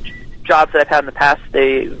jobs that I've had in the past,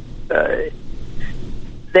 they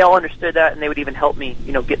all understood that, and they would even help me,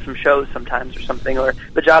 get some shows sometimes or something. Or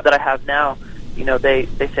the job that I have now, they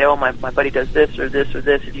say, oh, my buddy does this or this or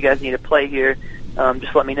this. If you guys need to play here,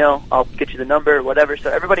 just let me know. I'll get you the number or whatever. So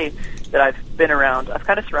everybody that I've been around, I've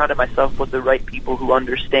kind of surrounded myself with the right people who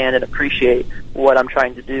understand and appreciate what I'm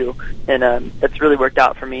trying to do. And that's really worked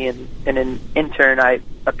out for me. And in turn, I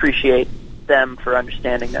appreciate them for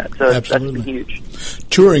understanding that. So that's been huge.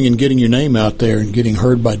 Touring and getting your name out there and getting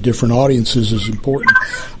heard by different audiences is important.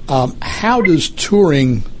 How does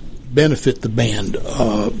touring benefit the band?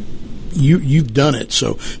 You've done it,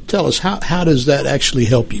 so tell us, how does that actually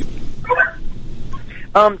help you?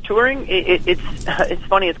 Touring, it's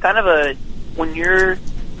funny. It's kind of when you're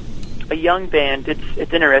a young band,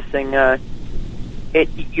 it's interesting.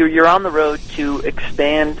 You're on the road to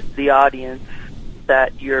expand the audience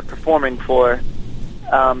that you're performing for.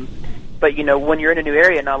 But when you're in a new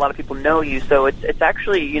area, not a lot of people know you, so it's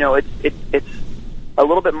actually it's a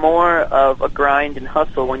little bit more of a grind and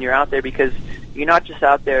hustle when you're out there, because you're not just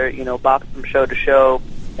out there bopping from show to show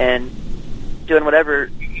and doing whatever.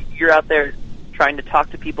 You're out there trying to talk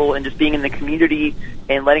to people and just being in the community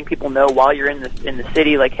and letting people know while you're in the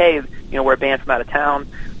city, like, hey, we're a band from out of town.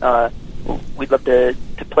 We'd love to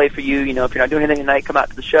play for you. If you're not doing anything tonight, come out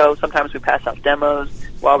to the show. Sometimes we pass out demos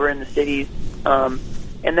while we're in the cities.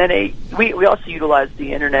 And then we also utilize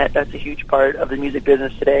the internet. That's a huge part of the music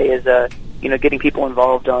business today, is getting people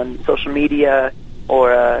involved on social media,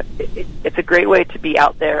 or it's a great way to be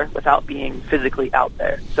out there without being physically out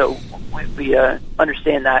there. So we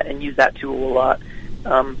understand that and use that tool a lot.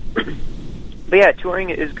 But yeah,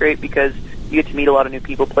 touring is great because you get to meet a lot of new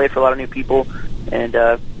people, play for a lot of new people, and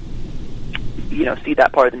see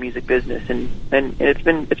that part of the music business, and it's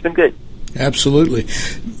been good. Absolutely.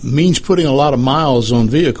 Means putting a lot of miles on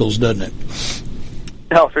vehicles, doesn't it?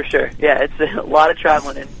 Oh, for sure. Yeah, it's a lot of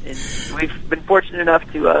traveling, and we've been fortunate enough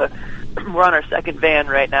to we're on our second van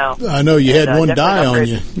right now. I know you had one die on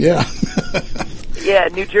you. Yeah. Yeah,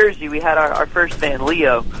 New Jersey, we had our first van,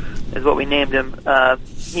 Leo, is what we named him.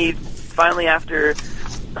 He finally, after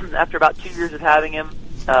about 2 years of having him,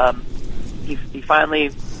 he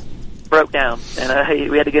finally broke down, and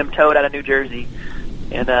we had to get him towed out of New Jersey,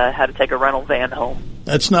 and had to take a rental van home.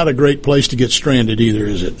 That's not a great place to get stranded either,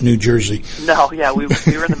 is it, New Jersey? No, yeah, we were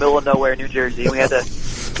in the middle of nowhere, New Jersey, and we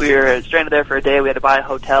were stranded there for a day. We had to buy a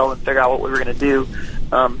hotel and figure out what we were going to do.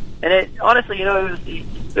 And it honestly,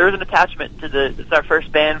 there was an attachment to it's our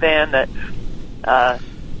first band van that,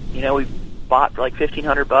 we bought for like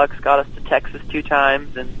 $1,500, got us to Texas 2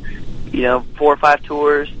 times, and 4 or 5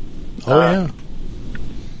 tours. Oh yeah.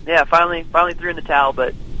 Yeah, finally threw in the towel,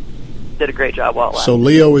 but did a great job while it lasted. So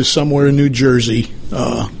Leo is somewhere in New Jersey,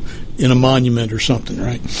 in a monument or something,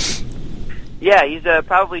 right? Yeah, he's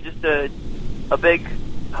probably just a big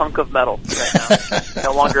hunk of metal right now.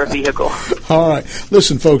 No longer a vehicle. All right.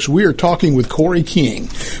 Listen, folks, we are talking with Corey King.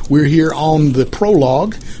 We're here on the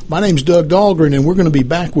Prologue. My name's Doug Dahlgren, and we're going to be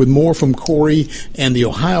back with more from Corey and the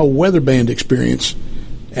Ohio Weather Band experience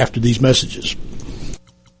after these messages.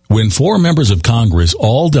 When 4 members of Congress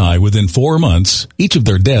all die within 4 months, each of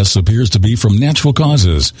their deaths appears to be from natural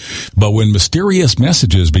causes. But when mysterious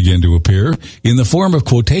messages begin to appear in the form of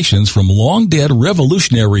quotations from long-dead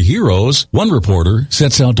revolutionary heroes, one reporter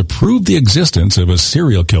sets out to prove the existence of a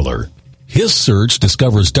serial killer. His search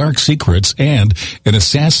discovers dark secrets and an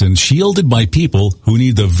assassin shielded by people who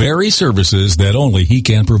need the very services that only he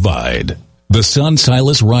can provide. The Sun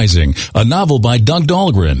Silas Rising, a novel by Doug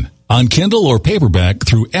Dahlgren. On Kindle or paperback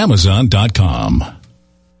through Amazon.com.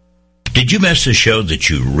 Did you miss a show that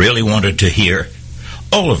you really wanted to hear?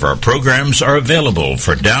 All of our programs are available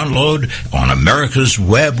for download on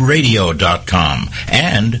americaswebradio.com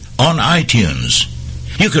and on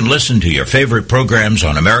iTunes. You can listen to your favorite programs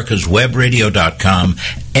on americaswebradio.com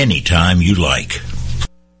anytime you like.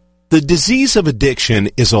 The disease of addiction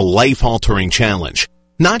is a life-altering challenge,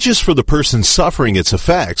 not just for the person suffering its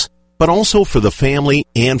effects, but also for the family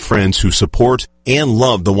and friends who support and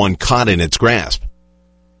love the one caught in its grasp.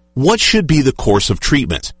 What should be the course of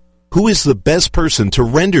treatment? Who is the best person to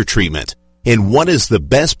render treatment? And what is the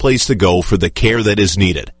best place to go for the care that is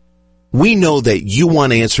needed? We know that you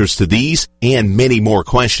want answers to these and many more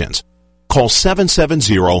questions. Call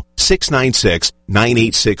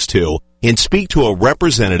 770-696-9862 and speak to a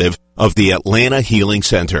representative of the Atlanta Healing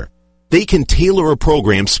Center. They can tailor a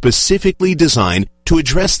program specifically designed to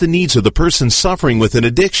address the needs of the person suffering with an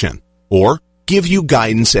addiction, or give you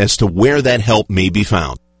guidance as to where that help may be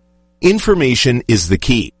found. Information is the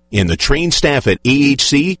key, and the trained staff at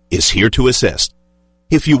AHC is here to assist.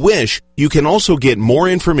 If you wish, you can also get more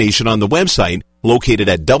information on the website located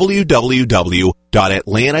at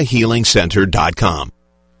www.atlantahealingcenter.com.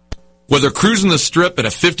 Whether cruising the strip in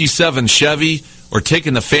a 57 Chevy or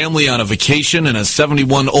taking the family on a vacation in a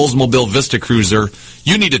 71 Oldsmobile Vista Cruiser,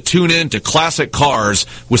 you need to tune in to Classic Cars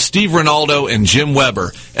with Steve Ronaldo and Jim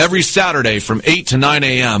Weber every Saturday from 8 to 9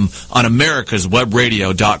 a.m. on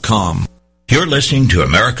americaswebradio.com. You're listening to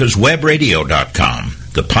americaswebradio.com,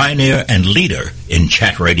 the pioneer and leader in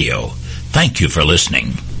chat radio. Thank you for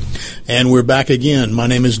listening. And we're back again. My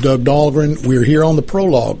name is Doug Dahlgren. We're here on the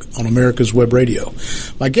Prologue on America's Web Radio.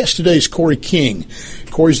 My guest today is Corey King.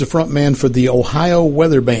 Corey's the front man for the Ohio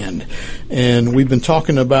Weather Band, and we've been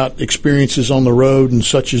talking about experiences on the road and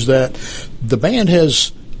such as that. The band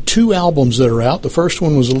has 2 albums that are out. The first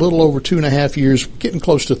one was a little over 2.5 years, getting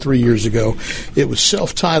close to 3 years ago. It was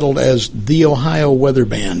self-titled as The Ohio Weather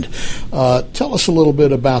Band. Tell us a little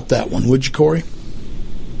bit about that one, would you, Corey?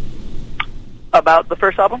 About the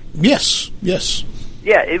first album? Yes.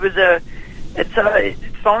 Yeah, it was it's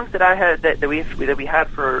songs that I had that we had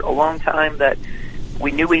for a long time that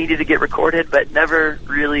we knew we needed to get recorded, but never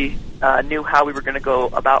really knew how we were going to go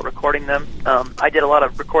about recording them. I did a lot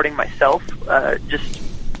of recording myself, just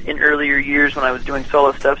in earlier years when I was doing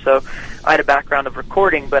solo stuff. So I had a background of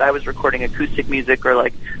recording, but I was recording acoustic music or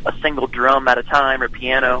like a single drum at a time or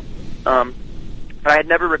piano. But I had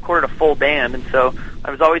never recorded a full band, and so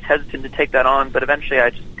I was always hesitant to take that on, but eventually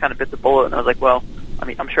I just kind of bit the bullet, and I was like, well, I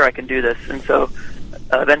mean, I'm sure I can do this. And so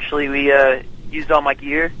eventually we used all my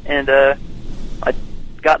gear, and I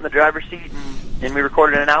got in the driver's seat, and we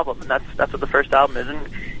recorded an album, and that's what the first album is. And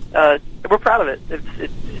we're proud of it.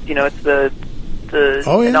 It's the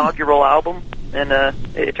inaugural album, and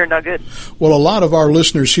it turned out good. Well, a lot of our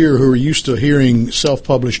listeners here who are used to hearing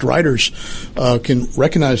self-published writers can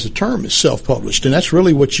recognize the term as self-published, and that's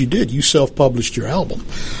really what you did. You self-published your album,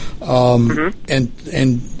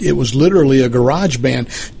 and it was literally a garage band.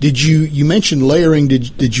 Did you mentioned layering?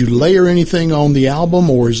 Did you layer anything on the album,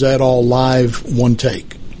 or is that all live, one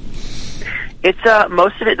take? It's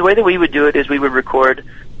most of it. The way that we would do it is we would record.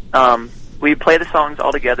 We play the songs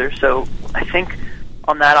all together. So I think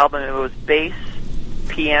on that album it was bass,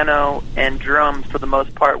 piano, and drums for the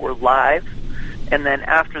most part were live, and then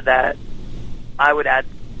after that I would add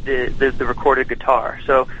the recorded guitar.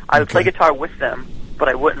 So I would play guitar with them, but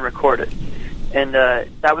I wouldn't record it. And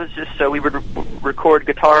that was just so we would record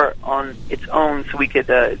guitar on its own, so we could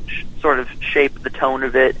sort of shape the tone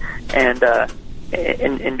of it and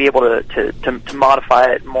be able to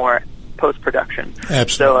modify it more post production.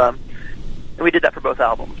 Absolutely. So we did that for both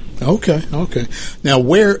albums. Okay. Now,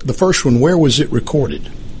 the first one, where was it recorded?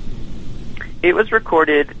 It was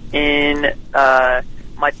recorded in my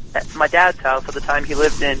dad's house at the time. He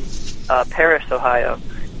lived in Paris, Ohio,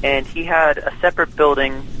 and he had a separate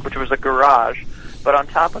building, which was a garage, but on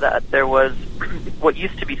top of that there was what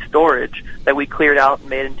used to be storage that we cleared out and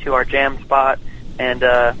made into our jam spot and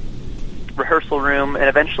rehearsal room and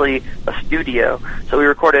eventually a studio. So we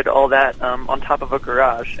recorded all that on top of a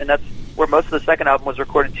garage, and that's where most of the second album was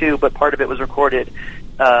recorded too, but part of it was recorded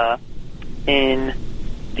in our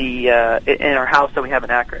house that we have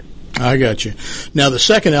in Akron. I got you. Now, the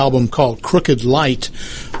second album, called Crooked Light,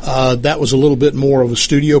 that was a little bit more of a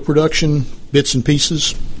studio production, bits and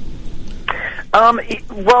pieces?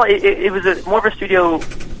 It was more of a studio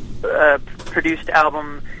produced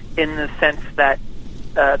album in the sense that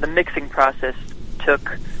the mixing process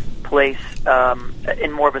took place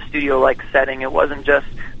in more of a studio-like setting. It wasn't just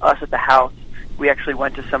us at the house. We actually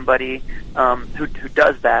went to somebody who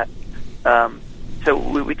does that so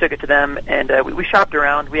we took it to them, and we shopped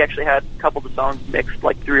around. We actually had a couple of the songs mixed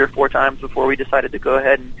like 3 or 4 times before we decided to go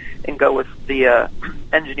ahead and go with the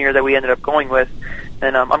engineer that we ended up going with.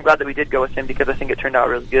 And I'm glad that we did go with him because I think it turned out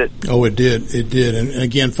really good. Oh, it did. It did. And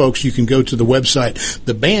again, folks, you can go to the website.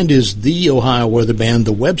 The band is The Ohio Weather Band.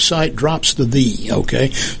 The website drops the "the," okay?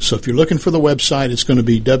 So if you're looking for the website, it's going to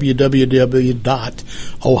be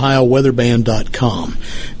www.ohioweatherband.com.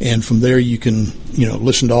 And from there, you can,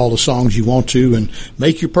 listen to all the songs you want to and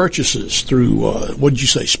make your purchases through, what did you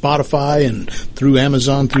say, Spotify and through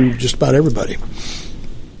Amazon, through just about everybody.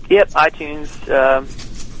 Yep, iTunes,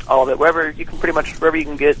 all of it. Wherever you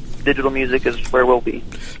can get digital music is where we'll be.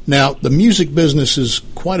 Now, the music business is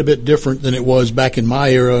quite a bit different than it was back in my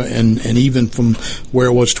era and even from where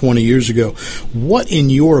it was 20 years ago. What, in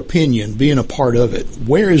your opinion, being a part of it,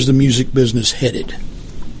 where is the music business headed?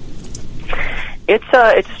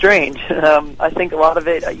 It's strange. I think a lot of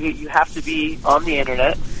it, you have to be on the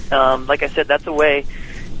internet. Like I said, that's a way.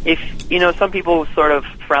 If some people sort of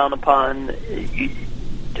frown upon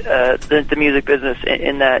the music business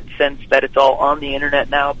in that sense that it's all on the internet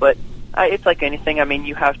now, but it's like anything. I mean,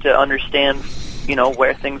 you have to understand,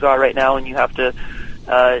 where things are right now, and you have to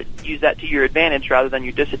use that to your advantage rather than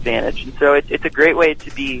your disadvantage. And so it's a great way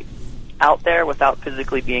to be out there without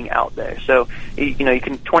physically being out there. So you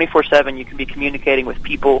can 24/7. You can be communicating with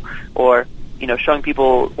people, or showing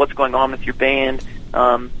people what's going on with your band.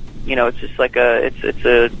 It's just like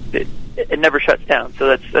it never shuts down.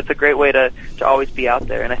 So that's a great way to always be out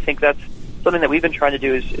there. And I think that's something that we've been trying to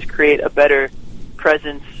do is create a better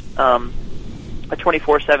presence, a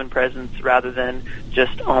 24/7 presence rather than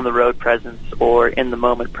just on the road presence or in the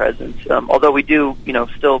moment presence. Although we do,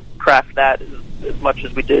 still craft that as much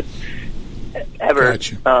as we did ever.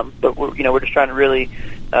 Gotcha. But we're just trying to really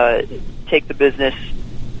take the business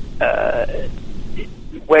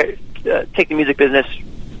take the music business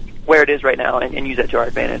where it is right now and use that to our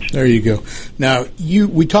advantage. There you go. Now,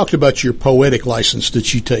 we talked about your poetic license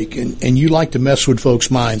that you take, and you like to mess with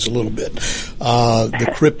folks' minds a little bit,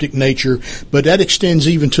 the cryptic nature, but that extends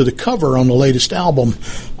even to the cover on the latest album.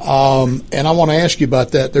 And I want to ask you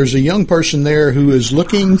about that. There's a young person there who is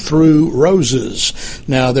looking through roses.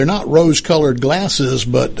 Now, they're not rose-colored glasses,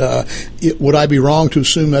 but would I be wrong to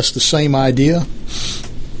assume that's the same idea?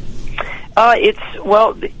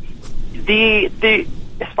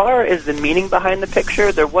 As far as the meaning behind the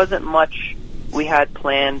picture, there wasn't much we had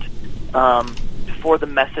planned for the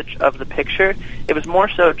message of the picture. It was more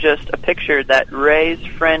so just a picture that Ray's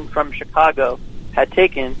friend from Chicago had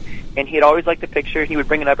taken, and he had always liked the picture. He would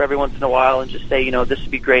bring it up every once in a while and just say, this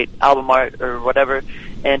would be great album art or whatever.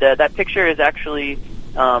 And that picture is actually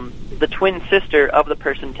the twin sister of the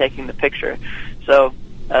person taking the picture. So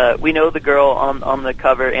we know the girl on the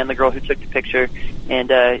cover and the girl who took the picture,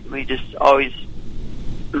 and we just always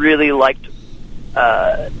really liked,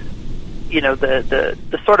 the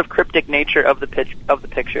sort of cryptic nature of the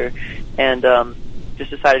picture, and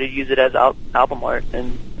just decided to use it as album art.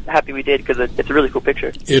 And happy we did because it's a really cool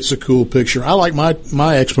picture. It's a cool picture. I like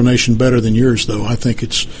my explanation better than yours, though. I think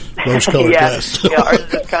it's rose-colored glass. Yeah, ours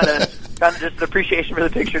is kind of just an appreciation for the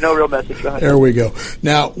picture, no real message behind it. There we go.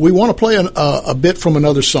 Now we want to play a bit from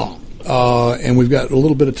another song, and we've got a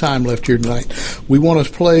little bit of time left here tonight. We want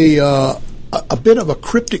to play a bit of a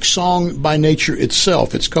cryptic song by nature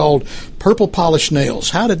itself. It's called Purple Polished Nails.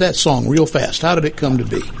 How did that song, real fast, how did it come to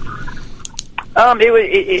be?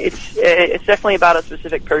 It's definitely about a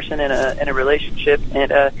specific person in a relationship,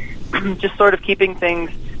 and just sort of keeping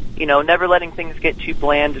things, never letting things get too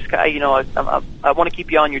bland. Just I want to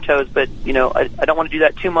keep you on your toes, but I don't want to do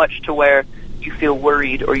that too much to where you feel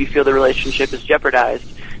worried or you feel the relationship is jeopardized.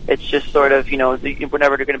 It's just sort of, we're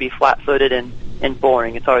never going to be flat-footed and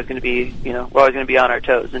boring. It's always going to be, we're always going to be on our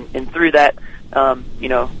toes. And through that,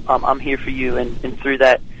 I'm here for you. And through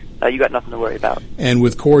that, you got nothing to worry about. And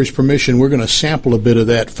with Corey's permission, we're going to sample a bit of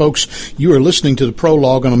that. Folks, you are listening to the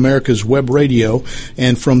Prologue on America's Web Radio.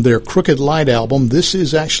 And from their Crooked Light album, this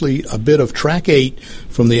is actually a bit of track 8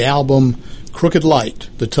 from the album Crooked Light.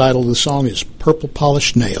 The title of the song is Purple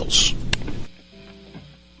Polished Nails.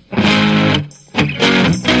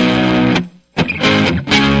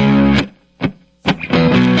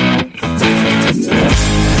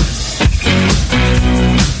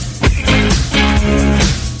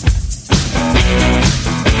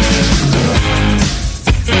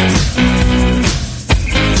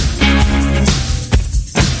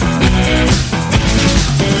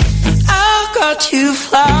 Two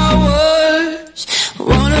flowers,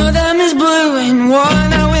 one of them is blue and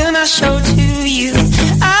one I will not show to you.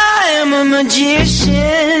 I am a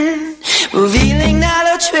magician, revealing not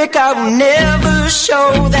a trick. trick, I will never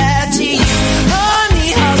show that to you. Honey,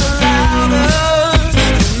 holler louder.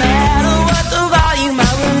 No matter what the volume,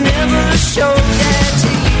 I will never show that to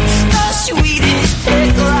you. The sweetest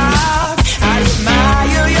pickle, I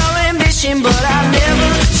admire your ambition, but I'll never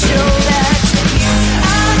show that to you.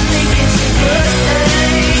 I think it's a good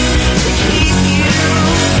thing to keep you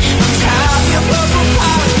on top of your purple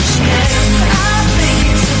polish nail. I think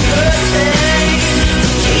it's a good thing to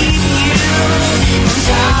keep you on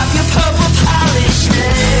top of your purple polish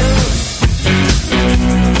nail.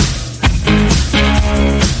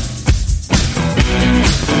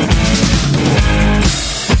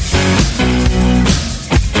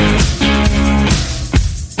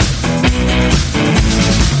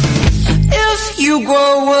 You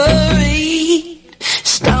grow worried,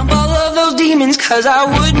 stomp all of those demons, 'cause I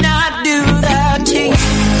would not do that to you.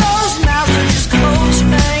 Those mouths are just cold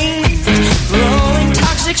trains, blowing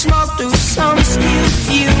toxic smoke through some steel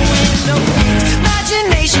view window.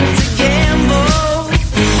 Imagination's a gamble,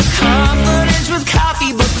 confidence with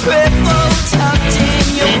coffee but crippled, tucked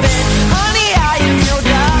in your bed. Honey, I am your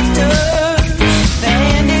doctor,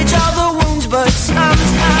 bandage all the wounds, but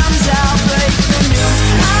sometimes I'll break the news.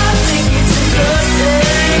 I think it's a good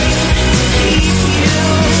thing to keep you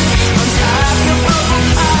on top of your purple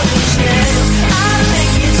polish nail. I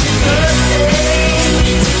think it's a good thing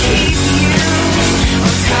to keep you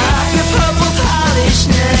on top of your purple polish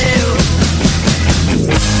nail.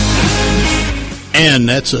 And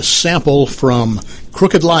that's a sample from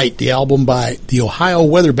Crooked Light, the album by the Ohio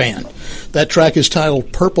Weather Band. That track is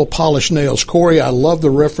titled Purple Polished Nails. Corey, I love the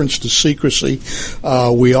reference to secrecy.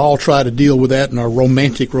 We all try to deal with that in our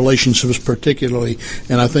romantic relationships particularly,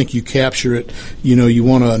 and I think you capture it. You know, you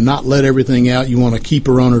want to not let everything out. You want to keep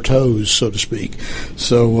her on her toes, so to speak.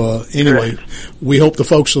 So anyway, we hope the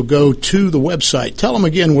folks will go to the website. Tell them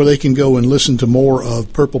again where they can go and listen to more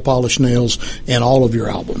of Purple Polished Nails and all of your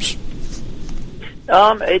albums.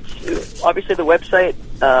 It's obviously the website,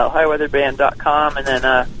 OhioWeatherBand.com, and then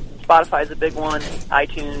Spotify's a big one,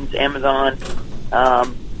 iTunes, Amazon.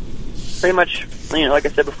 Pretty much, like I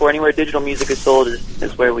said before, anywhere digital music is sold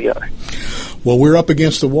is where we are. Well, we're up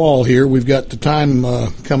against the wall here. We've got the time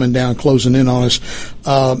coming down, closing in on us.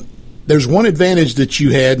 There's one advantage that you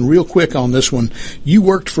had, and real quick on this one, you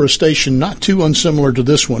worked for a station not too unsimilar to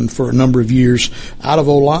this one for a number of years out of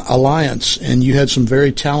Alliance, and you had some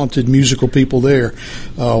very talented musical people there.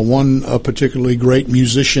 One a particularly great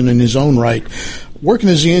musician in his own right. Working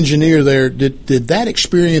as the engineer there, did that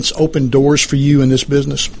experience open doors for you in this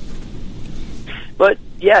business? But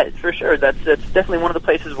yeah, for sure. That's definitely one of the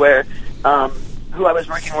places where who I was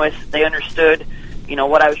working with, they understood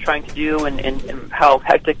what I was trying to do and how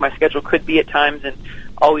hectic my schedule could be at times, and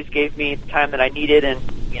always gave me the time that I needed, and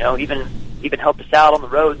even helped us out on the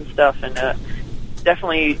road and stuff. And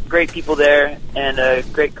definitely great people there, and a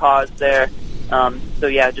great cause there. So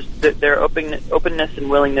yeah, just their openness and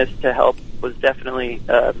willingness to help was definitely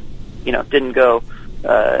didn't go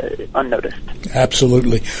unnoticed.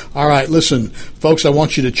 Absolutely. All right, listen, folks, I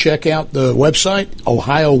want you to check out the website,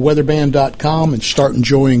 OhioWeatherBand.com, and start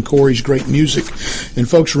enjoying Corey's great music. And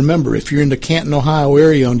folks, remember, if you're in the Canton, Ohio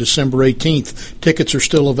area on December 18th, tickets are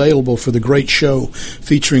still available for the great show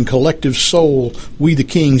featuring Collective Soul, We the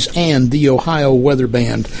Kings, and the Ohio Weather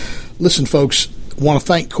Band. Listen, folks, I want to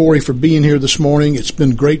thank Corey for being here this morning. It's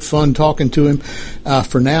been great fun talking to him.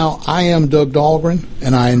 For now, I am Doug Dahlgren,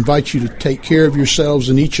 and I invite you to take care of yourselves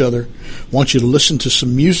and each other. I want you to listen to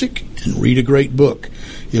some music and read a great book.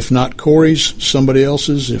 If not Corey's, somebody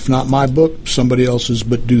else's. If not my book, somebody else's,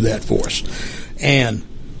 but do that for us. And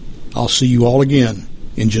I'll see you all again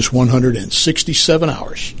in just 167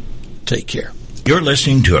 hours. Take care. You're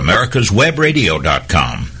listening to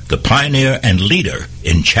AmericasWebRadio.com, the pioneer and leader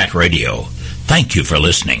in chat radio. Thank you for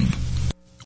listening.